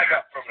 from what I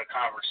got from the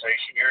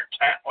conversation, your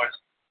intent was.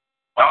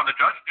 Well, the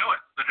judge knew it.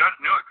 The judge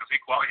knew it because he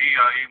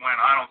went,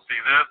 I don't see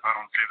this, I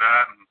don't see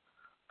that, and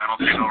I don't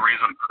see no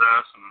reason for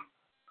this, and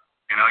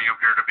you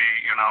appear to be,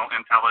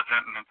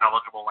 intelligent and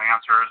intelligible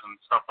answers and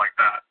stuff like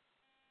that.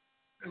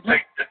 The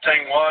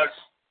thing was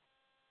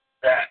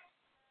that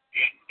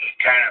he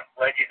kind of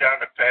led you down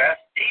the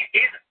path.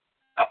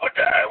 I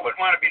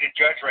wouldn't want to be the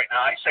judge right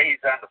now. I say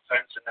he's on the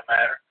fence in the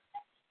matter.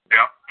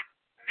 Yeah.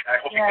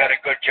 I hope he got a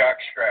good jock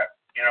strap,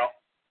 He's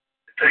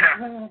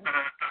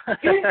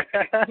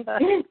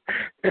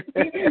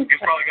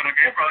probably gonna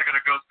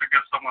go to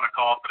give someone a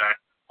call today.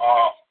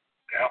 Oh,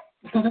 yeah.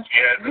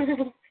 Yeah.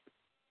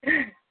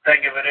 The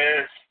thing of it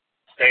is,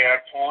 stay on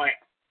point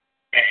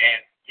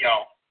and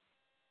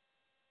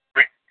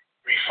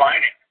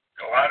refine it.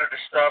 A lot of the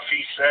stuff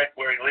he said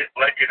where he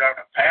led you down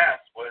the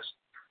path was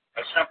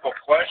a simple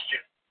question.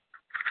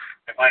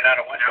 It might not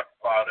have went up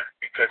farther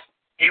because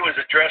he was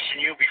addressing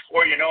you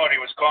before you know it. He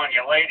was calling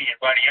you lady, and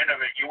by the end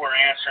of it, you were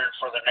answering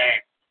for the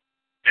name.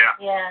 Yeah.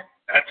 Yeah.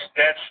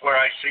 That's where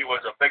I see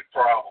was a big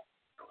problem.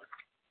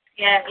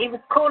 Yeah, he was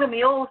calling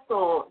me all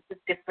sorts of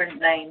different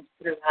names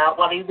throughout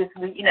while he was,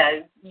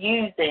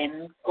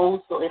 using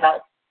all sorts of like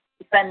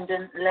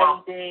defendant,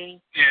 lady.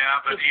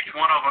 Yeah, but each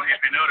one of them,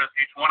 if you notice,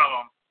 each one of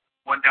them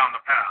went down the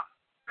path.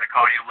 They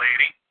call you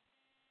lady,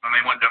 and they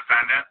went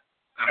defendant,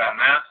 and then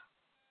this,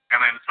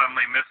 and then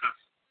suddenly Mrs.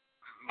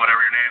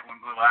 whatever your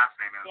name, the last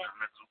name is, or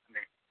Mrs.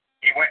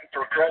 He went in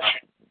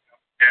progression.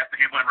 Yeah,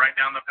 he went right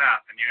down the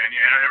path, and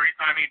every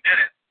time he did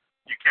it,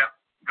 you kept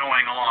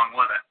going along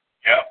with it.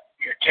 Yep,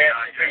 your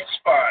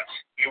response.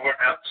 You were.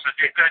 But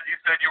you said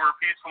you were a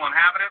peaceful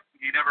inhabitant.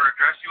 He never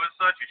addressed you as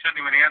such. You shouldn't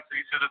even answer.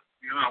 You should have.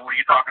 Were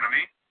you talking to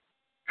me?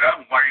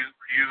 Yeah. Why are you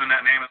using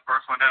that name as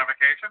personal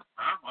identification?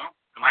 Well,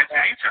 nice to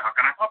meet you. How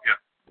can I help you?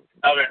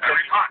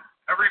 Every time.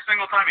 Every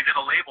single time he did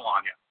a label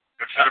on you.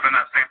 It should have been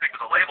that same thing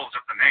because the label's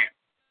just a name.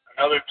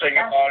 Another thing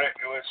about it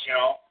was,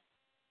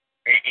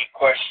 he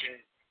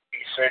questioned. He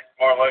said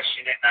more or less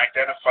you didn't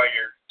identify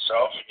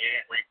yourself and you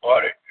didn't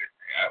rebut it.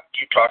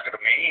 You talking to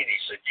me? And he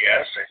said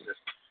yes. I said,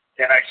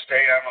 then I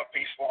stay. I'm a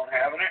peaceful and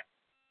having it.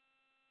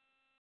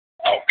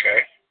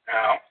 Okay.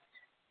 Now,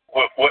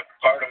 what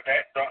part of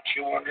that don't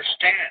you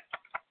understand?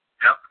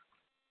 Yep.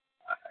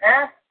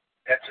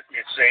 That's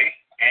you see,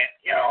 and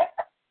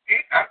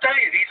I'm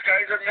telling you, these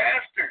guys are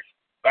masters.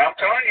 But I'm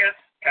telling you,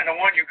 and the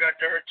one you got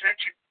their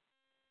attention.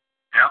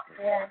 Yep.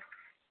 Yeah.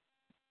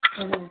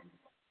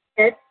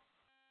 Good.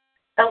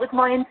 That was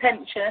my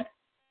intention.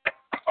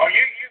 Oh,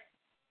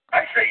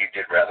 I say you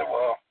did rather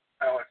well.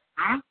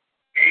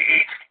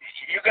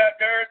 You got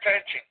their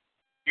attention.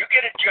 You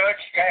get a judge,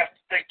 you have to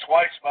think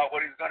twice about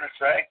what he's going to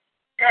say.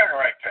 You're on the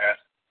right path.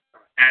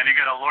 And you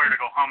get a lawyer to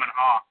go hum and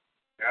haw.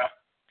 Yeah.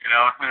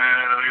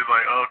 He's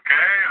like,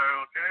 okay.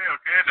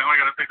 Then we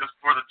got to take this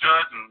before the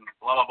judge and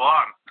blah, blah,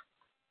 blah. And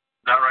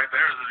that right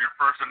there is your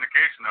first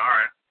indication. All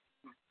right.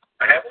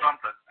 I have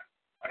something.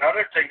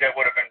 Another thing that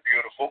would have been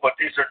beautiful, but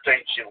these are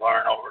things you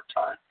learn over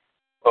time.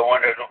 But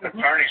when the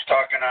attorney's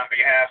talking on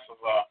behalf of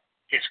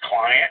his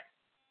client,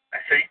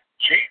 I say,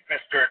 gee,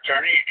 Mr.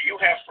 Attorney, do you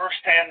have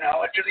first-hand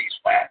knowledge of these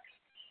facts?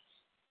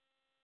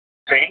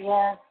 See?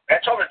 Yeah.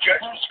 That's all the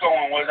judge was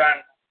going was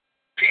on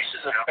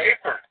pieces of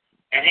paper.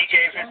 And he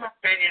gave his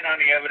opinion on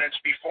the evidence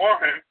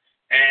before him,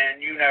 and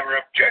you never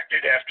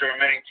objected after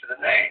admitting to the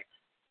name.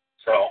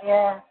 So,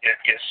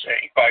 you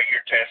say by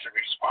your tacit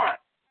response.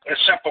 A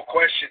simple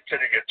question to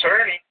the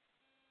attorney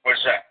was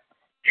that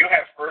you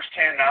have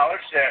first-hand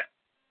knowledge that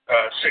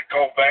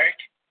Citgo Bank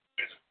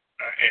is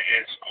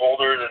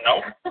holder of the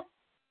note?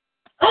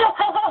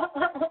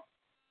 Well,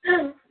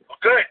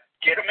 good.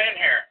 Get him in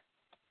here.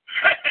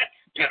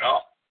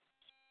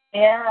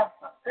 Yeah,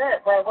 that's it.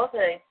 Where was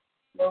he?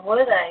 Where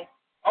were they?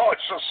 Oh,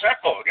 it's so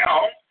simple,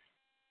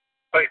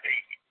 But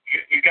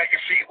you got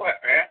your feet wet,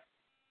 man.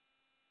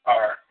 All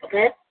right.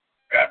 Good.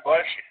 God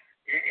bless you.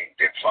 You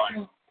did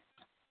fine.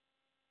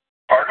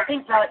 I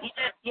think,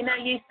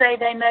 you say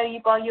they know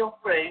you by your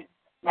fruit.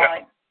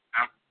 Right. Yeah.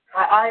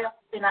 I have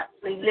been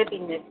actually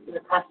living this for the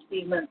past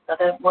few months. I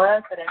don't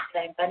work. I don't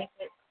claim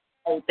benefits,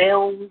 pay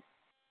bills.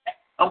 I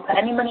don't put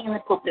any money in the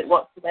public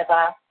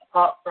whatsoever,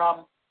 apart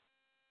from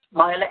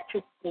my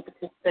electricity,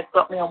 because they've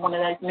got me on one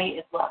of those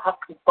meters where I have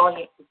to buy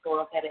it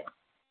before I get it.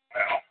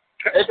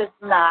 Other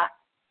than that,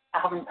 I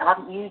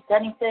haven't used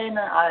anything.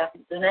 I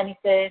haven't done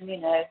anything.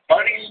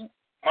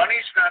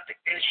 Money's not the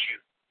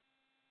issue.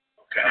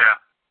 Okay. Yeah.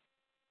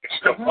 It's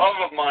the love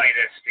of money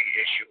that's the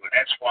issue, and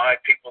that's why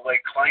people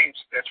lay claims.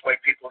 That's why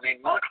people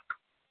need money.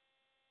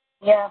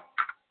 Yeah.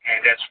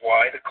 And that's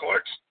why the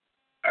courts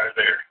are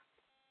there,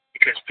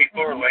 because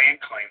people are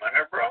laying claim on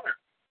their brother.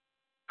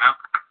 Yeah.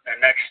 The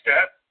next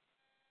step,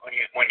 when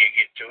you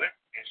get to it,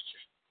 it's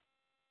just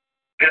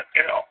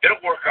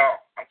it'll work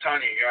out. I'm telling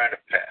you, you're on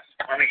the path.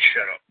 Let me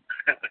shut up.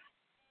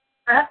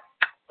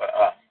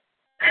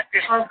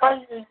 I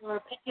value your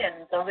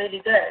opinions. I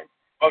really do.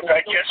 Well,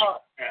 digest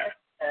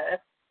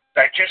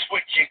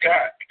what you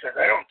got, because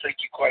I don't think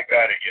you quite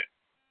got it yet.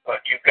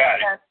 But you got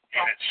it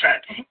in a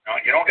sense.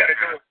 You don't got to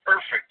do it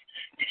perfect.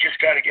 You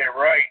just got to get it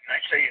right. And I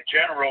say in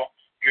general,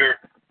 your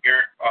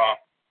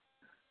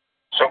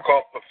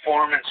so-called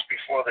performance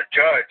before the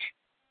judge,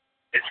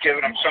 it's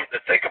giving them something to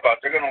think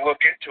about. They're going to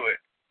look into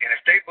it. And if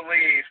they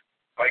believe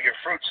by your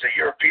fruits that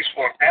you're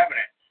peaceful and having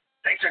it,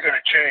 things are going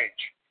to change.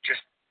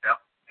 Just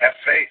have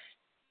faith.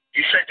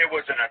 You said there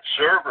was an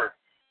observer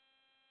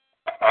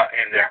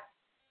in there.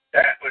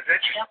 That was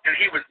interesting. And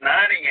he was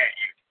nodding at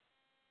you.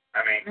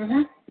 I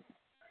mean,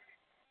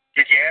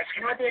 did you ask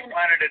him if he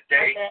wanted a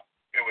date?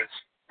 It was.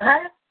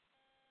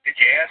 Did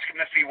you ask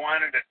him if he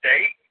wanted a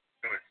date?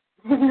 It was.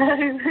 No.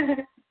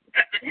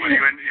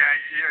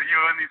 you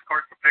in these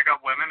courts to pick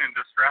up women in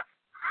distress?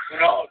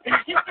 No.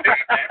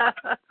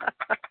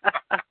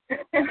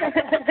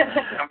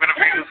 I'm going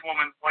to be this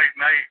woman's late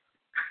night.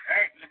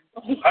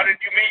 How did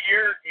you meet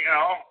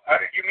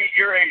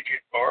your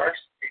agent, Boris?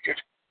 He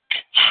just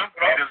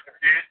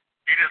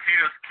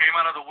came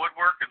out of the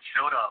woodwork and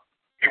showed up.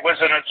 He was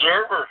an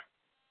observer.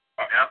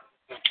 Yep.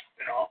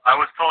 I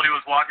was told he's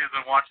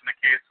been watching the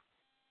case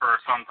for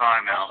some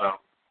time now, though.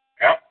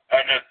 Yep.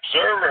 An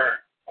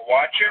observer. A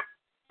watcher?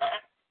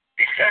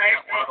 He's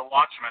one of the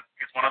watchmen.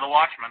 He's one of the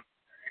watchmen.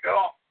 There you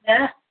go.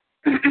 Yeah.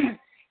 They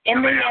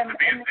have to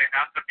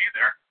be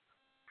there.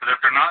 Because if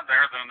they're not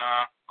there, then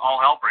all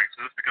hell breaks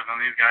loose, because then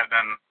these guys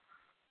then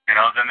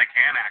they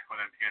can act with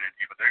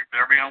impunity. But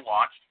they're being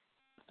watched.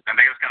 And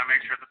they just got to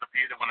make sure that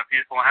when the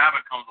peaceful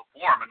inhabitant comes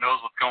before them and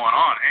knows what's going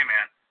on, hey,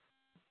 man,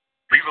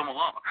 leave them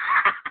alone.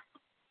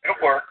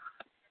 It'll work.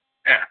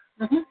 Yeah.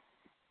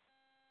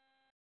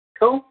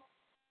 Cool.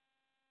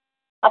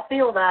 I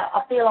feel that.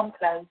 I feel I'm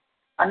close.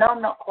 I know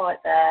I'm not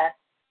quite there,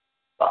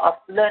 but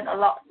I've learned a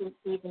lot since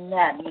even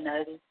then,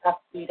 these past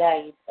few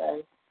days.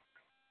 So,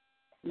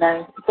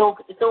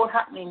 it's all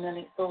happening and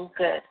it's all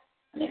good.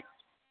 And it's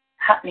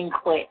happening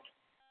quick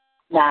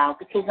now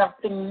because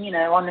I've been,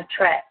 on a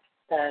trek.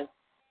 So,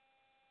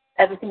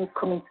 everything's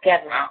coming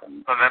together.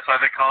 So that's why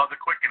they call it the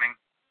quickening.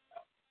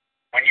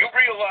 When you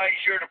realize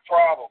you're the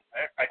problem,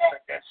 I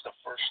think that's the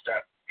first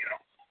step, you know.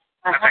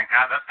 I think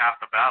that's half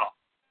the battle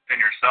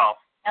in yourself.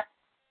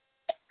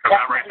 Because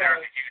that right there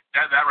is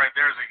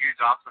a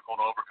huge obstacle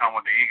to overcome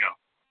with the ego.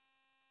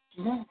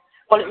 Mm-hmm.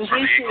 Well, it was for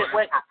usually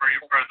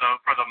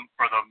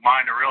for the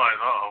mind to realize,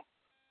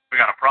 we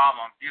got a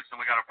problem, Houston.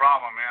 We got a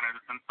problem, man.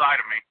 It's inside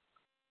of me.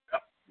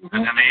 Mm-hmm.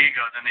 And then the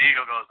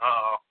ego goes,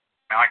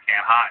 now I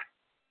can't hide.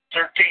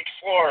 13th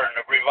Floor and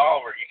the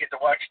Revolver. You get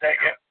to watch that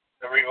yet?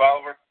 The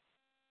Revolver.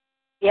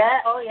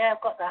 Yeah. Oh yeah,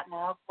 I've got that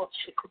now. I've watched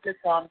it a couple of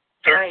times.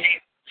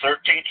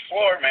 13th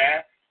Floor,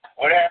 man.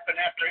 What happened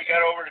after he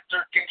got over to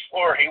 13th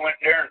Floor? He went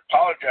there and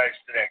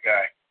apologized to that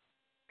guy.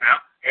 Yeah.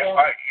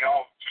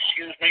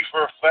 Excuse me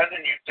for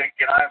offending you,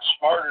 thinking I'm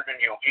smarter than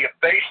you. He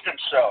abased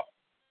himself.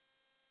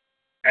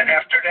 And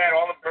after that,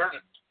 all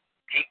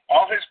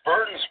his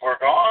burdens were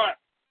gone.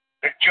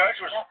 The judge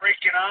was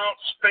freaking out,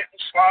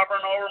 spitting,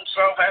 slobbering over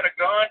himself, had a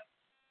gun.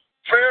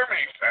 Fear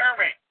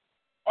me.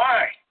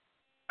 Why?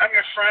 I'm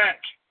your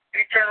friend. And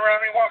he turned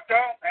around and he walked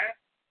out, man.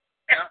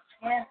 Yeah.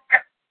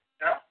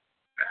 No?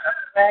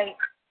 Right.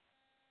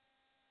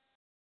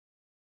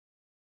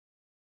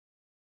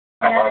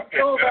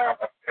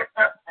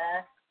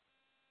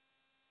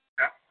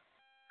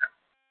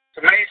 It's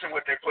amazing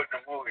what they put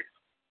in the movies.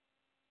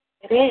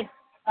 It is,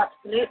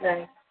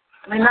 absolutely.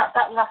 I mean, that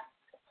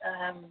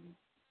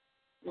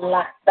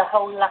the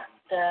whole last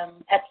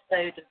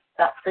episode of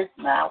that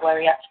prisoner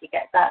where he actually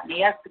gets out and he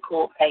has the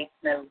court case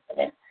and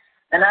everything.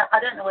 And I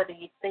don't know whether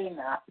you've seen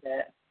that,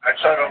 but I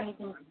saw it.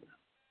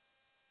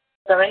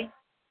 Sorry?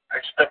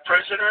 It's The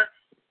Prisoner.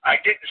 I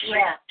didn't see it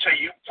until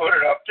you put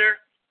it up there,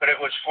 but it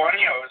was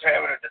funny. I was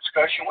having a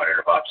discussion with it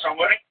about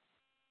somebody,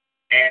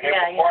 and they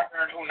were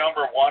wondering who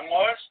number 1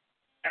 was.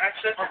 And I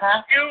said,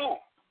 it's you.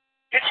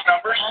 It's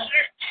number 6.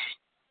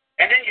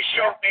 And then you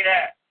showed me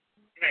that.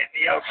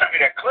 Sent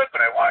me that clip,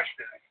 and I watched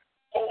it.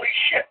 Holy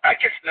shit, I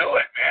just knew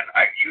it, man.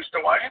 I used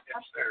to watch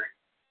this series.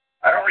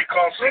 I don't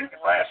recall seeing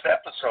the last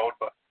episode,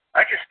 but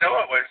I just knew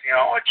it was,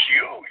 it's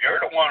you.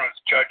 You're the one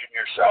who's judging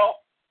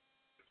yourself.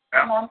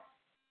 Yeah.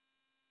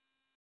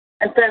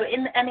 And so,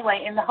 in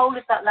the whole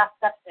of that last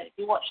episode, if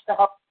you watched the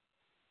whole...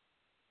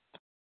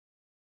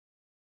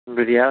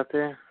 Anybody out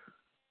there?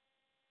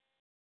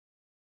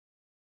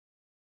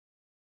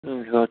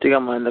 I think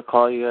I'm on the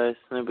call, you guys.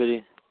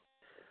 Anybody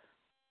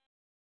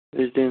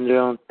who's doing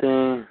their own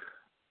thing.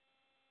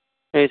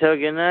 Hey, so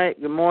good night,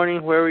 good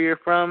morning, wherever you're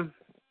from.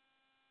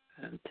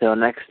 Until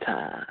next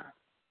time.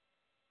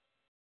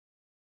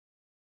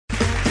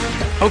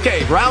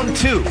 Okay, round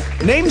 2.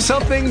 Name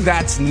something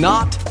that's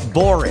not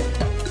boring.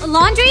 A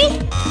laundry?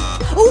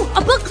 Ooh,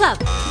 a book club.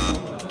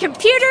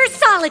 Computer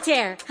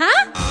solitaire,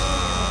 huh?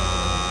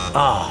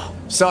 Ah,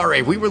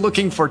 sorry, we were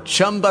looking for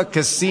Chumba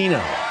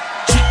Casino.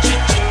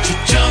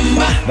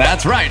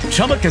 That's right,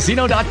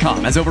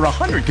 ChumbaCasino.com has over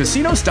 100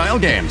 casino-style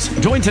games.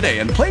 Join today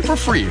and play for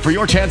free for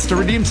your chance to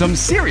redeem some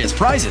serious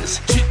prizes.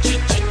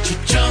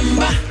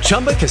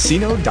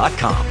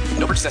 ChumbaCasino.com.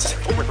 No purchase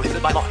necessary. Void where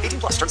prohibited by law.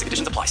 18+ terms and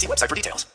conditions apply. See website for details.